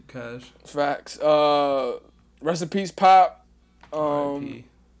gets some cash. Facts. Rest in peace, Pop. R.I.P.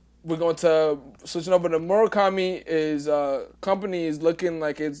 We're going to switching over to Murakami. Is company is looking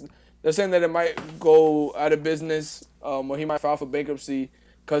like they're saying that it might go out of business, or he might file for bankruptcy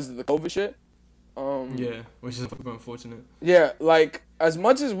because of the COVID shit. Yeah, which is unfortunate. Yeah, like as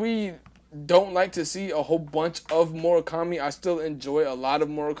much as we don't like to see a whole bunch of Murakami, I still enjoy a lot of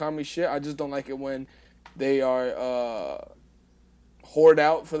Murakami shit. I just don't like it when they are hoard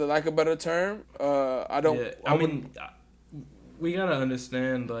out, for the lack of a better term. I don't. Yeah, I mean, we gotta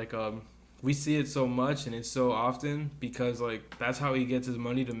understand, like, we see it so much and it's so often because, like, that's how he gets his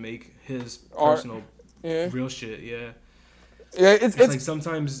money to make his personal real shit. Yeah. Yeah, it's like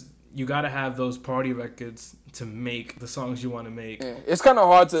sometimes you gotta have those party records to make the songs you want to make. Yeah, it's kind of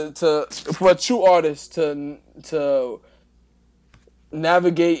hard to for a true artist to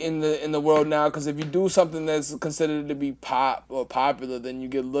navigate in the world now, because if you do something that's considered to be pop or popular, then you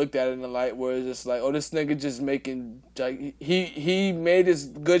get looked at in the light where it's just like, oh, this nigga just making, like, he made his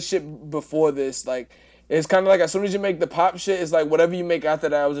good shit before this. Like, it's kind of like as soon as you make the pop shit, it's like whatever you make after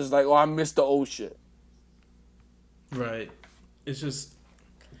that, I was just like, oh, I missed the old shit. Right. It's just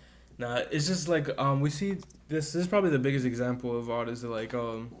like we see this is probably the biggest example of artists that, like,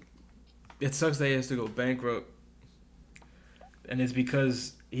 it sucks that he has to go bankrupt, and it's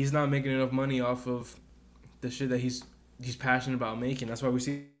because he's not making enough money off of the shit that he's passionate about making. That's why we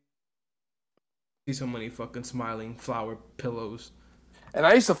see so many fucking smiling flower pillows. And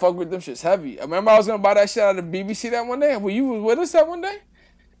I used to fuck with them shits heavy. I remember I was gonna buy that shit out of BBC that one day. Were you with us that one day?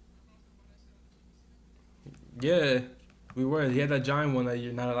 Yeah, we were. He had that giant one that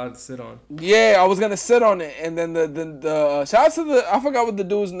you're not allowed to sit on. Yeah, I was gonna sit on it, and then the shout out to I forgot what the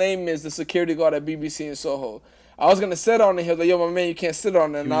dude's name is, the security guard at BBC in Soho. I was gonna sit on it. He was like, "Yo, my man, you can't sit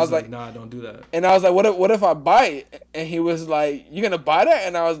on it." And I was like, "Nah, don't do that." And I was like, "What if I buy it?" And he was like, "You gonna buy that?"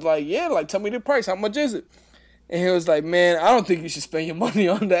 And I was like, "Yeah, like tell me the price. How much is it?" And he was like, "Man, I don't think you should spend your money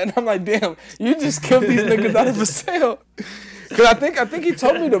on that." And I'm like, "Damn, you just killed these niggas out of a sale." Cause I think he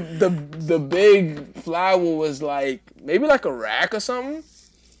told me the big flower was like maybe like a rack or something.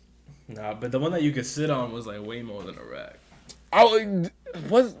 Nah, but the one that you could sit on was like way more than a rack.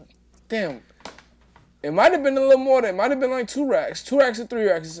 Damn. It might have been a little more than, it might have been like 2 racks or 3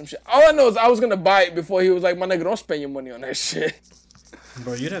 racks or some shit. All I know is I was gonna buy it before he was like, "My nigga, don't spend your money on that shit."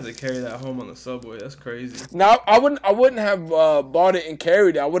 Bro, you'd have to carry that home on the subway. That's crazy. Now I wouldn't have bought it and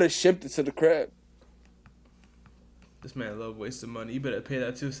carried it. I would have shipped it to the crib. This man love wasting money. You better pay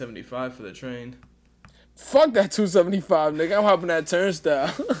that $275 for the train. Fuck that $275, nigga. I'm hopping that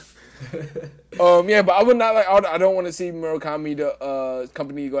turnstile. Yeah, but I would not like. I don't want to see Murakami, the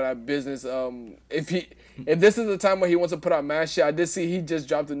company, go out of business. If this is the time where he wants to put out mad shit, I did see he just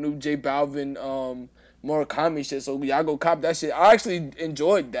dropped a new J Balvin Murakami shit. So y'all go cop that shit. I actually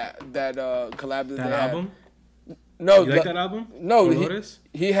enjoyed that collab that they had. Album. No, you like that album? No,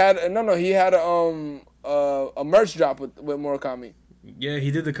 he had a merch drop with Murakami. Yeah, he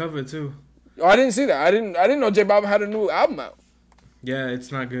did the cover too. Oh, I didn't see that. I didn't know J Balvin had a new album out. Yeah,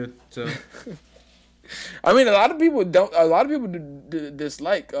 it's not good. So, I mean, a lot of people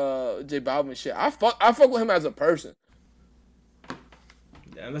dislike J Balvin shit. I fuck with him as a person.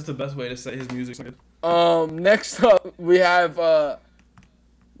 Yeah, that's the best way to say his music's good. Next up we have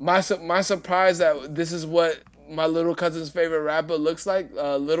my surprise that this is what my little cousin's favorite rapper looks like.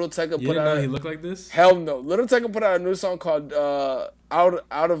 Lil Tecca put out. He looked like this? Hell no. Lil Tecca put out a new song called Out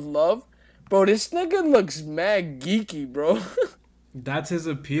of Love. Bro, this nigga looks mad geeky, bro. That's his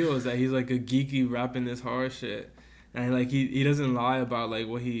appeal, is that he's like a geeky rapping this hard shit. And like he doesn't lie about like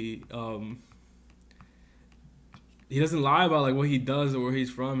what he doesn't lie about like what he does or where he's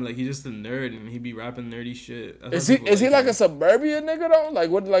from. Like he's just a nerd and he be rapping nerdy shit. Is he like a suburbia nigga though?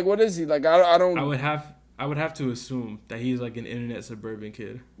 Like what is he? Like I don't I would have to assume that he's like an internet suburban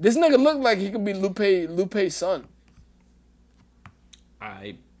kid. This nigga look like he could be Lupe's son.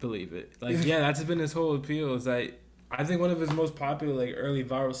 I believe it. Like yeah, that's been his whole appeal. Is like I think one of his most popular like early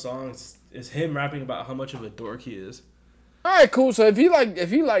viral songs is him rapping about how much of a dork he is. All right, cool. So if he like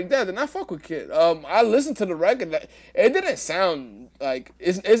that, then I fuck with Kid. I listened to the record. It didn't sound like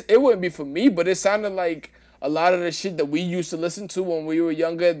it wouldn't be for me, but it sounded like a lot of the shit that we used to listen to when we were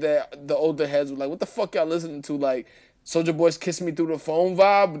younger. That the older heads were like, "What the fuck y'all listening to?" Like Soulja Boy's "Kiss Me Through the Phone"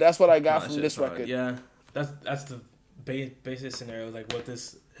 vibe. That's what I got from this record. Yeah, that's the basic scenario. Like what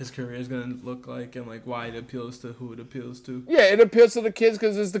his career is gonna look like and like why it appeals to who it appeals to. Yeah, it appeals to the kids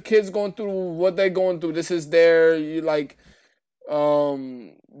because it's the kids going through what they're going through. This is their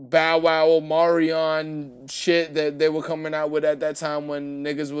Bow Wow, Omarion shit that they were coming out with at that time when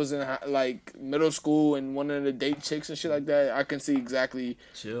niggas was in like middle school and wanted to date chicks and shit like that. I can see exactly.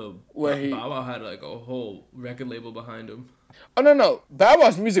 Chill. Where he- Bow Wow had like a whole record label behind him. Oh no, Bow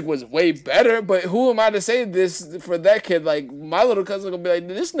Wow's music was way better, but who am I to say this for that kid? Like my little cousin gonna be like,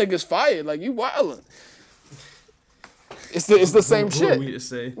 this nigga's fired. Like you wildin'. It's the same Who shit. are we to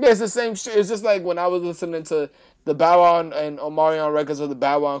say? Yeah, it's the same shit. It's just like when I was listening to the Bow Wow and Omarion records or the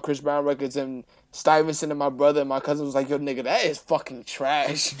Bow Wow and Chris Brown records and Stuyvesant and my brother and my cousin was like, yo, nigga, that is fucking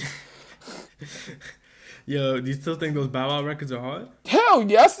trash. Yo, do you still think those Bow Wow records are hard? Hell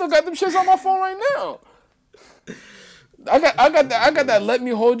yeah, I still got them shits on my phone right now. I got that Let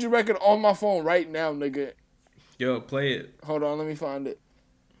Me Hold You record on my phone right now, nigga. Yo, play it. Hold on, let me find it.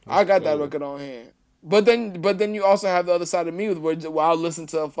 I got that record on hand. But then you also have the other side of me where I'll listen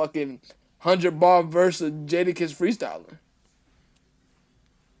to a fucking 100-bar verse of Jadakiss freestyling.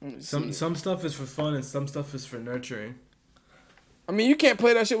 Some stuff is for fun and some stuff is for nurturing. I mean, you can't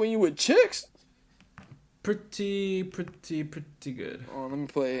play that shit when you with chicks. Pretty good. Oh, let me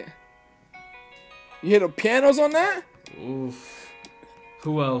play it. You hear the pianos on that? Oof.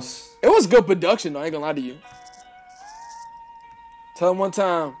 Who else? It was good production, though. I ain't gonna lie to you. Tell them one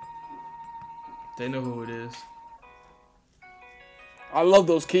time. They know who it is. I love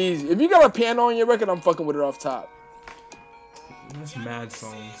those keys. If you got a piano on your record, I'm fucking with it off top. That's mad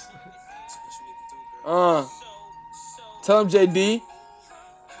songs. Tell him JD.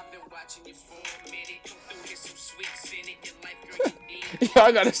 Yeah,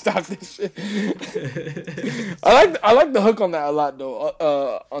 I gotta stop this shit. I like the hook on that a lot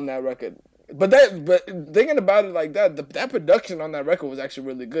though. On that record, but thinking about it like that, that production on that record was actually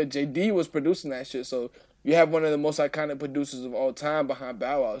really good. JD was producing that shit, so you have one of the most iconic producers of all time behind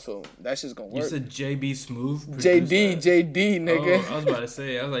Bow Wow, so that shit's gonna work. You said JB Smooth? JD, nigga. Oh, I was about to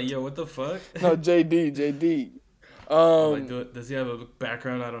say. I was like, yo, what the fuck? No, JD. Does he have a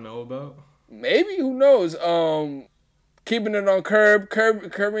background I don't know about? Maybe, who knows? Keeping it on Curb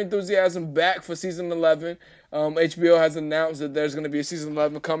Enthusiasm back for season 11. HBO has announced that there's going to be a season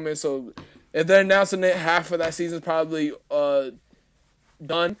 11 coming, so if they're announcing it, half of that season's probably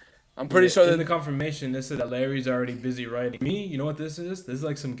done. I'm pretty sure that in the confirmation, they said that Larry's already busy writing. Me, you know what this is? This is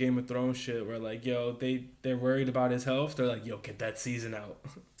like some Game of Thrones shit where like, yo, they're worried about his health. They're like, yo, get that season out.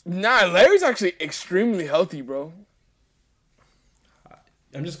 Nah, Larry's actually extremely healthy, bro.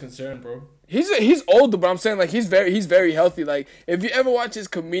 I'm just concerned, bro. He's older, but I'm saying like he's very healthy. Like if you ever watch his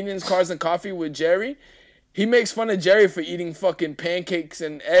Comedians, Cars, and Coffee with Jerry, he makes fun of Jerry for eating fucking pancakes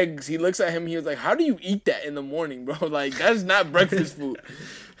and eggs. He looks at him, he was like, "How do you eat that in the morning, bro? Like that's not breakfast food."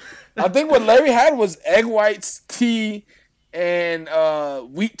 I think what Larry had was egg whites, tea, and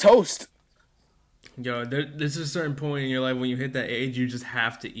wheat toast. Yo, there's a certain point in your life when you hit that age, you just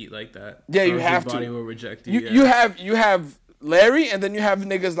have to eat like that. Yeah, you have your body to. will reject you. You have Larry, and then you have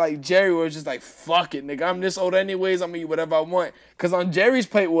niggas like Jerry where it's just like, fuck it, nigga, I'm this old anyways, I'm gonna eat whatever I want. Because on Jerry's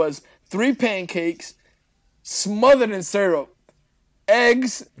plate was 3 pancakes smothered in syrup,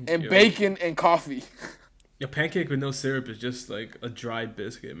 eggs, and bacon and coffee. A pancake with no syrup is just like a dry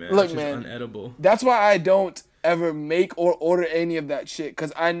biscuit, man. Look, it's just man, unedible. That's why I don't ever make or order any of that shit.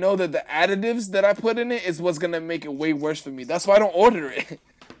 Because I know that the additives that I put in it is what's gonna make it way worse for me. That's why I don't order it.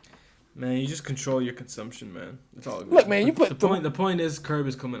 Man, you just control your consumption, man. It's all good. Look, man, you put the point is Curb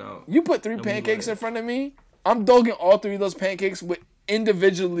is coming out. You put 3 pancakes in front of me, I'm dogging all 3 of those pancakes with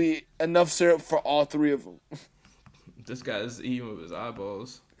individually enough syrup for all 3 of them. This guy's eating with his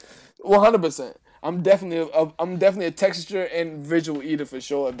eyeballs. 100%. I'm definitely a texture and visual eater for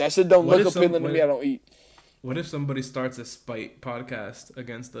sure. If that shit don't look appealing to me, I don't eat. What if somebody starts a spite podcast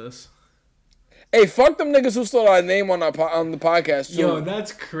against us? Hey, fuck them niggas who stole our name on the podcast too. Yo,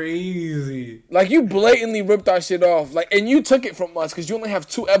 that's crazy. Like you blatantly ripped our shit off. Like, and you took it from us because you only have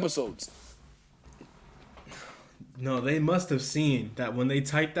 2 episodes. No, they must have seen that when they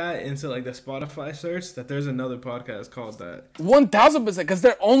type that into like the Spotify search that there's another podcast called that. 1000% because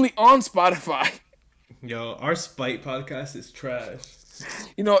they're only on Spotify. Yo, our spite podcast is trash.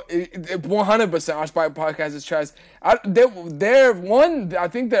 You know, 100% our Spike podcast is trash. They're one. I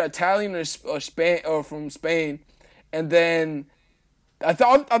think they're Italian or Spain or from Spain, and then I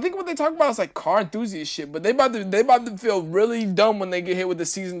think what they talk about is like car enthusiast shit. But they about to feel really dumb when they get hit with the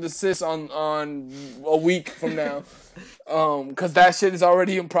cease and desist on a week from now, because that shit is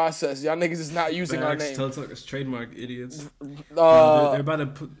already in process. Y'all niggas is not using our name. Tell us trademark idiots. They're about to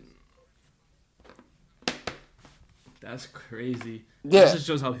put. That's crazy. Yeah. This just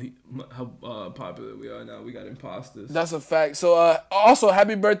shows how popular we are now. We got imposters. That's a fact. So also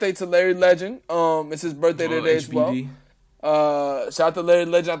happy birthday to Larry Legend. It's his birthday today as well. Shout out to Larry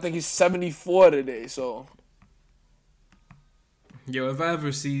Legend. I think he's 74 today. So Yo, if I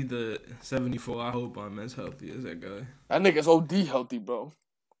ever see the 74, I hope I'm as healthy as that guy. that nigga's OD healthy, bro.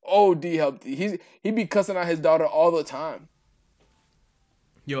 OD healthy. He be cussing out his daughter all the time.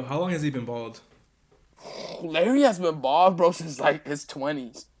 Yo, how long has he been bald? Larry has been bald, bro, since like his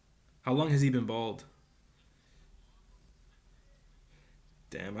 20s. How long has he been bald?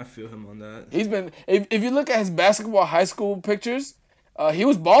 Damn, I feel him on that. He's been. If you look at his basketball high school pictures, he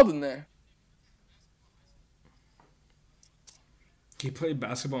was bald in there. He played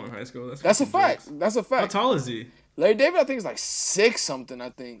basketball in high school. That's a fact. jokes. That's a How fact. tall is he? Larry David, I think, is like 6 something. I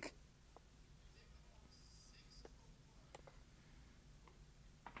think.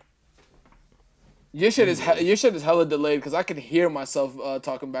 Your shit is hella delayed because I can hear myself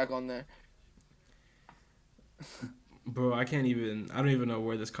talking back on there. Bro, I don't even know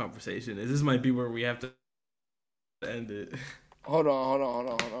where this conversation is. This might be where we have to end it. Hold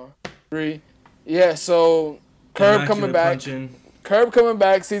on. 3. Yeah, so Curb coming back. Curb coming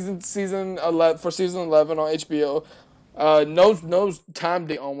back season 11 for season 11 on HBO. No time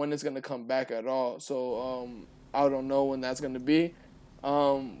date on when it's gonna come back at all. So I don't know when that's gonna be.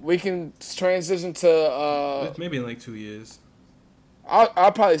 We can transition to Maybe in like 2 years.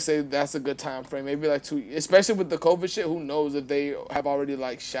 I'll probably say that's a good time frame. Maybe like 2, especially with the COVID shit. Who knows if they have already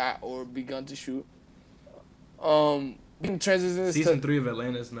like shot or begun to shoot. We can transition Season to 3 of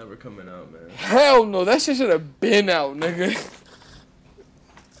Atlanta is never coming out, man. hell no. That shit should have been out, nigga.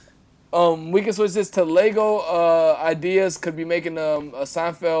 We can switch this to Lego. Ideas could be making a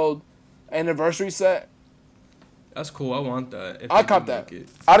Seinfeld anniversary set. That's cool. I want that. I'd cop that.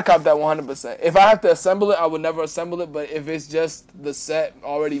 I'd cop that 100%. If I have to assemble it, I would never assemble it. But if it's just the set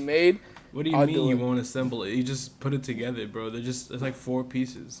already made, What do you I'll mean do you it. won't assemble it? You just put it together, bro. It's like 4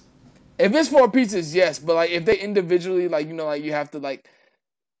 pieces. if it's 4 pieces, yes. But like if they individually, like you have to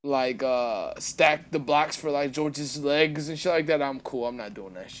stack the blocks for like George's legs and shit like that, I'm cool. I'm not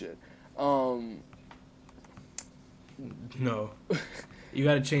doing that shit. No. You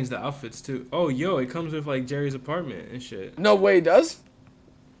gotta change the outfits too. Oh, yo, it comes with like Jerry's apartment and shit. No way, it does.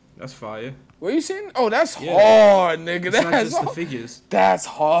 That's fire. Where you seeing? Oh, that's Yeah. hard, nigga. It's not That's just the hard. figures. That's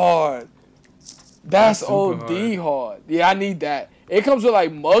hard. That's super OD hard. Yeah, I need that. It comes with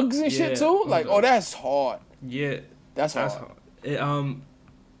like mugs and shit Yeah, too. hold Like, up. oh, that's hard. Yeah, That's hard. that's hard.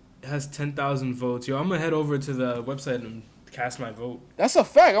 It has 10,000 votes. Yo, I'm gonna head over to the website and cast my vote. That's a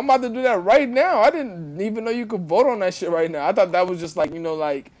fact. I'm about to do that right now. I didn't even know you could vote on that shit right now. I thought that was just like,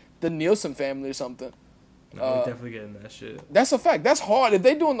 like the Nielsen family or something. No, we're definitely getting that shit. That's a fact. That's hard. If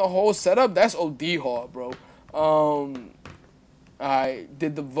they doing the whole setup, that's OD hard, bro. I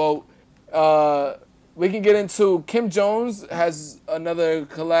did the vote. We can get into Kim Jones has another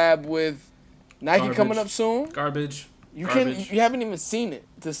collab with Nike Garbage. coming up soon. Garbage. You Garbage. haven't even seen it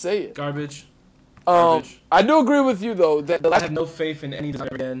to say it. Garbage. Garbage. I do agree with you though that the I last have no faith in any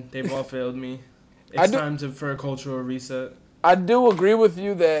designer again. They've all failed me. I It's do- time for a cultural reset. I do agree with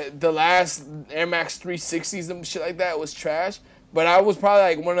you that the last Air Max 360s and shit like that was trash. But I was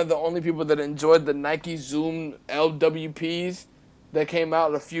probably like one of the only people that enjoyed the Nike Zoom LWPs that came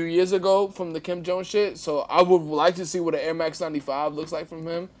out a few years ago from the Kim Jones shit. So I would like to see what an Air Max 95 looks like from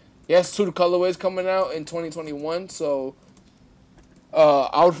him. He has 2 colorways coming out in 2021. So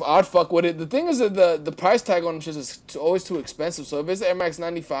I'd fuck with it. The thing is that the price tag on them shit is always too expensive. So if it's Air Max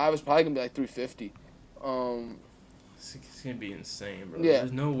 95, it's probably gonna be like $350. It's gonna be insane, bro. Yeah.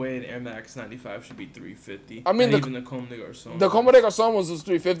 There's no way an Air Max 95 should be 350. I mean, Not the- even the Comme des Garçons. The Como de Garçon was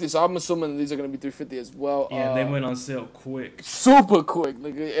 $350, so I'm assuming these are gonna be $350 as well. Yeah, they went on sale quick. super quick,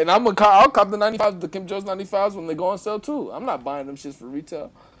 nigga. And I'll cop the 95, the Kim Jones 95s when they go on sale too. I'm not buying them shits for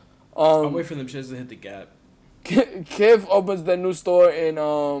retail. I'll wait for them shits to hit the gap. Kith opens their new store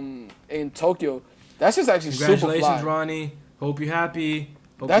in Tokyo. That's just actually super Congratulations, fly. Ronnie. Hope you're happy.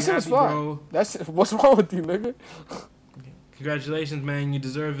 Hope That you're shit's happy, fly. bro. That's what's wrong with you, nigga? Congratulations, man. You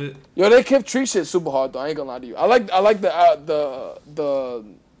deserve it. Yo, they Kith treat shit super hard though. I ain't gonna lie to you. I like the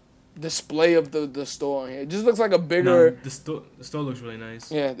display of the store on here. It just looks like a bigger. No, the store looks really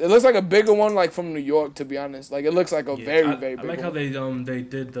nice. Yeah, it looks like a bigger one, like from New York. To be honest, like it looks like a Yeah, very I big like one. how they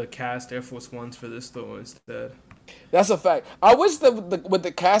did the cast Air Force Ones for this store instead. That's a fact. I wish that with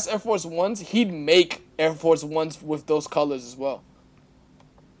the cast Air Force Ones, he'd make Air Force Ones with those colors as well.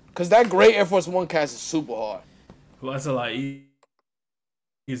 Cause that gray Air Force One cast is super hard. Well, that's a lot easier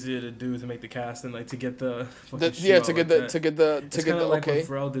to do to make the cast and like to get the fucking shoe Yeah, out to get like the that. to get the It's to get kinda the like okay. when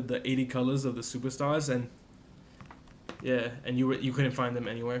Pharrell did the 80 colors of the superstars and yeah, and you couldn't find them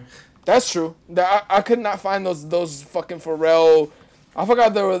anywhere. That's true. I could not find those fucking Pharrell. I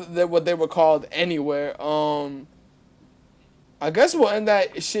forgot what they were called anywhere. I guess we'll end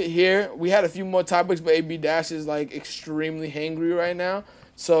that shit here. We had a few more topics, but AB Dash is like extremely hangry right now.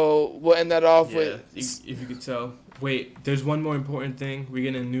 So we'll end that off with. If you could tell. Wait, there's one more important thing.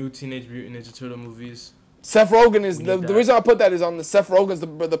 We're getting new Teenage Mutant Ninja Turtle movies. Seth Rogen is the reason I put that is on the Seth Rogen's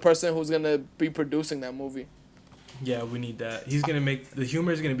the person who's gonna be producing that movie. Yeah, we need that. He's gonna make the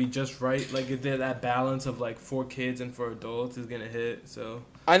humor is gonna be just right. Like that balance of like for kids and for adults is gonna hit. So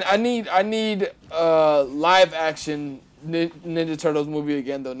I need live action Ninja Turtles movie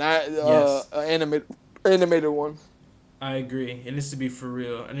again though, not an animated one. I agree. It needs to be for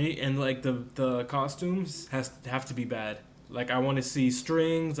real, and like the costumes have to be bad. Like I want to see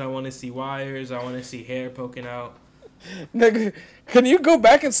strings, I want to see wires, I want to see hair poking out. Nigga, can you go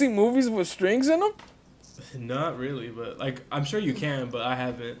back and see movies with strings in them? Not really, but like I'm sure you can, but I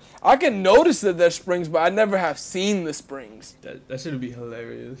haven't. I can notice that there's springs, but I never have seen the springs. That should be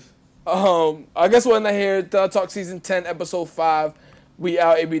hilarious. I guess we're in here. Talk season 10, episode 5. We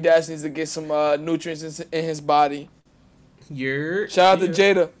out. AB Dash needs to get some nutrients in his body. Shout out to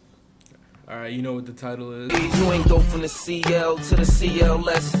Jada. Alright, you know what the title is. You ain't go from the CL to the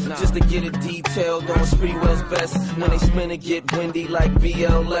CLS just to get it detailed on Spreewell's best. When they spin it, get windy like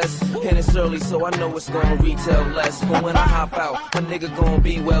BLS. And it's early, so I know it's gonna retail less. But when I hop out, a nigga gonna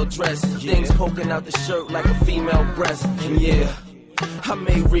be well dressed. Things poking out the shirt like a female breast. And yeah, I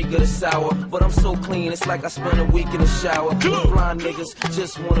may reek of the sour, but I'm so clean, it's like I spent a week in the shower. Blind niggas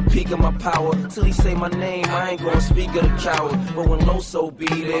just wanna peek of my power. Till he say my name, I ain't gonna speak of the coward. But when Loso be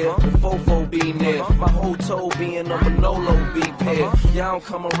there, the Fofo be near, my whole toe being on Manolo be paired. Y'all don't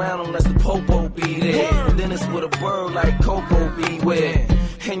come around unless the Popo be there. And then it's with a bird like Coco beware.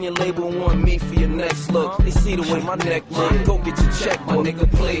 And your label want me for your next look. They see the way my neck look. Go get your check, my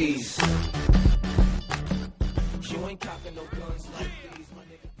nigga, please. You ain't cocking no guns like these.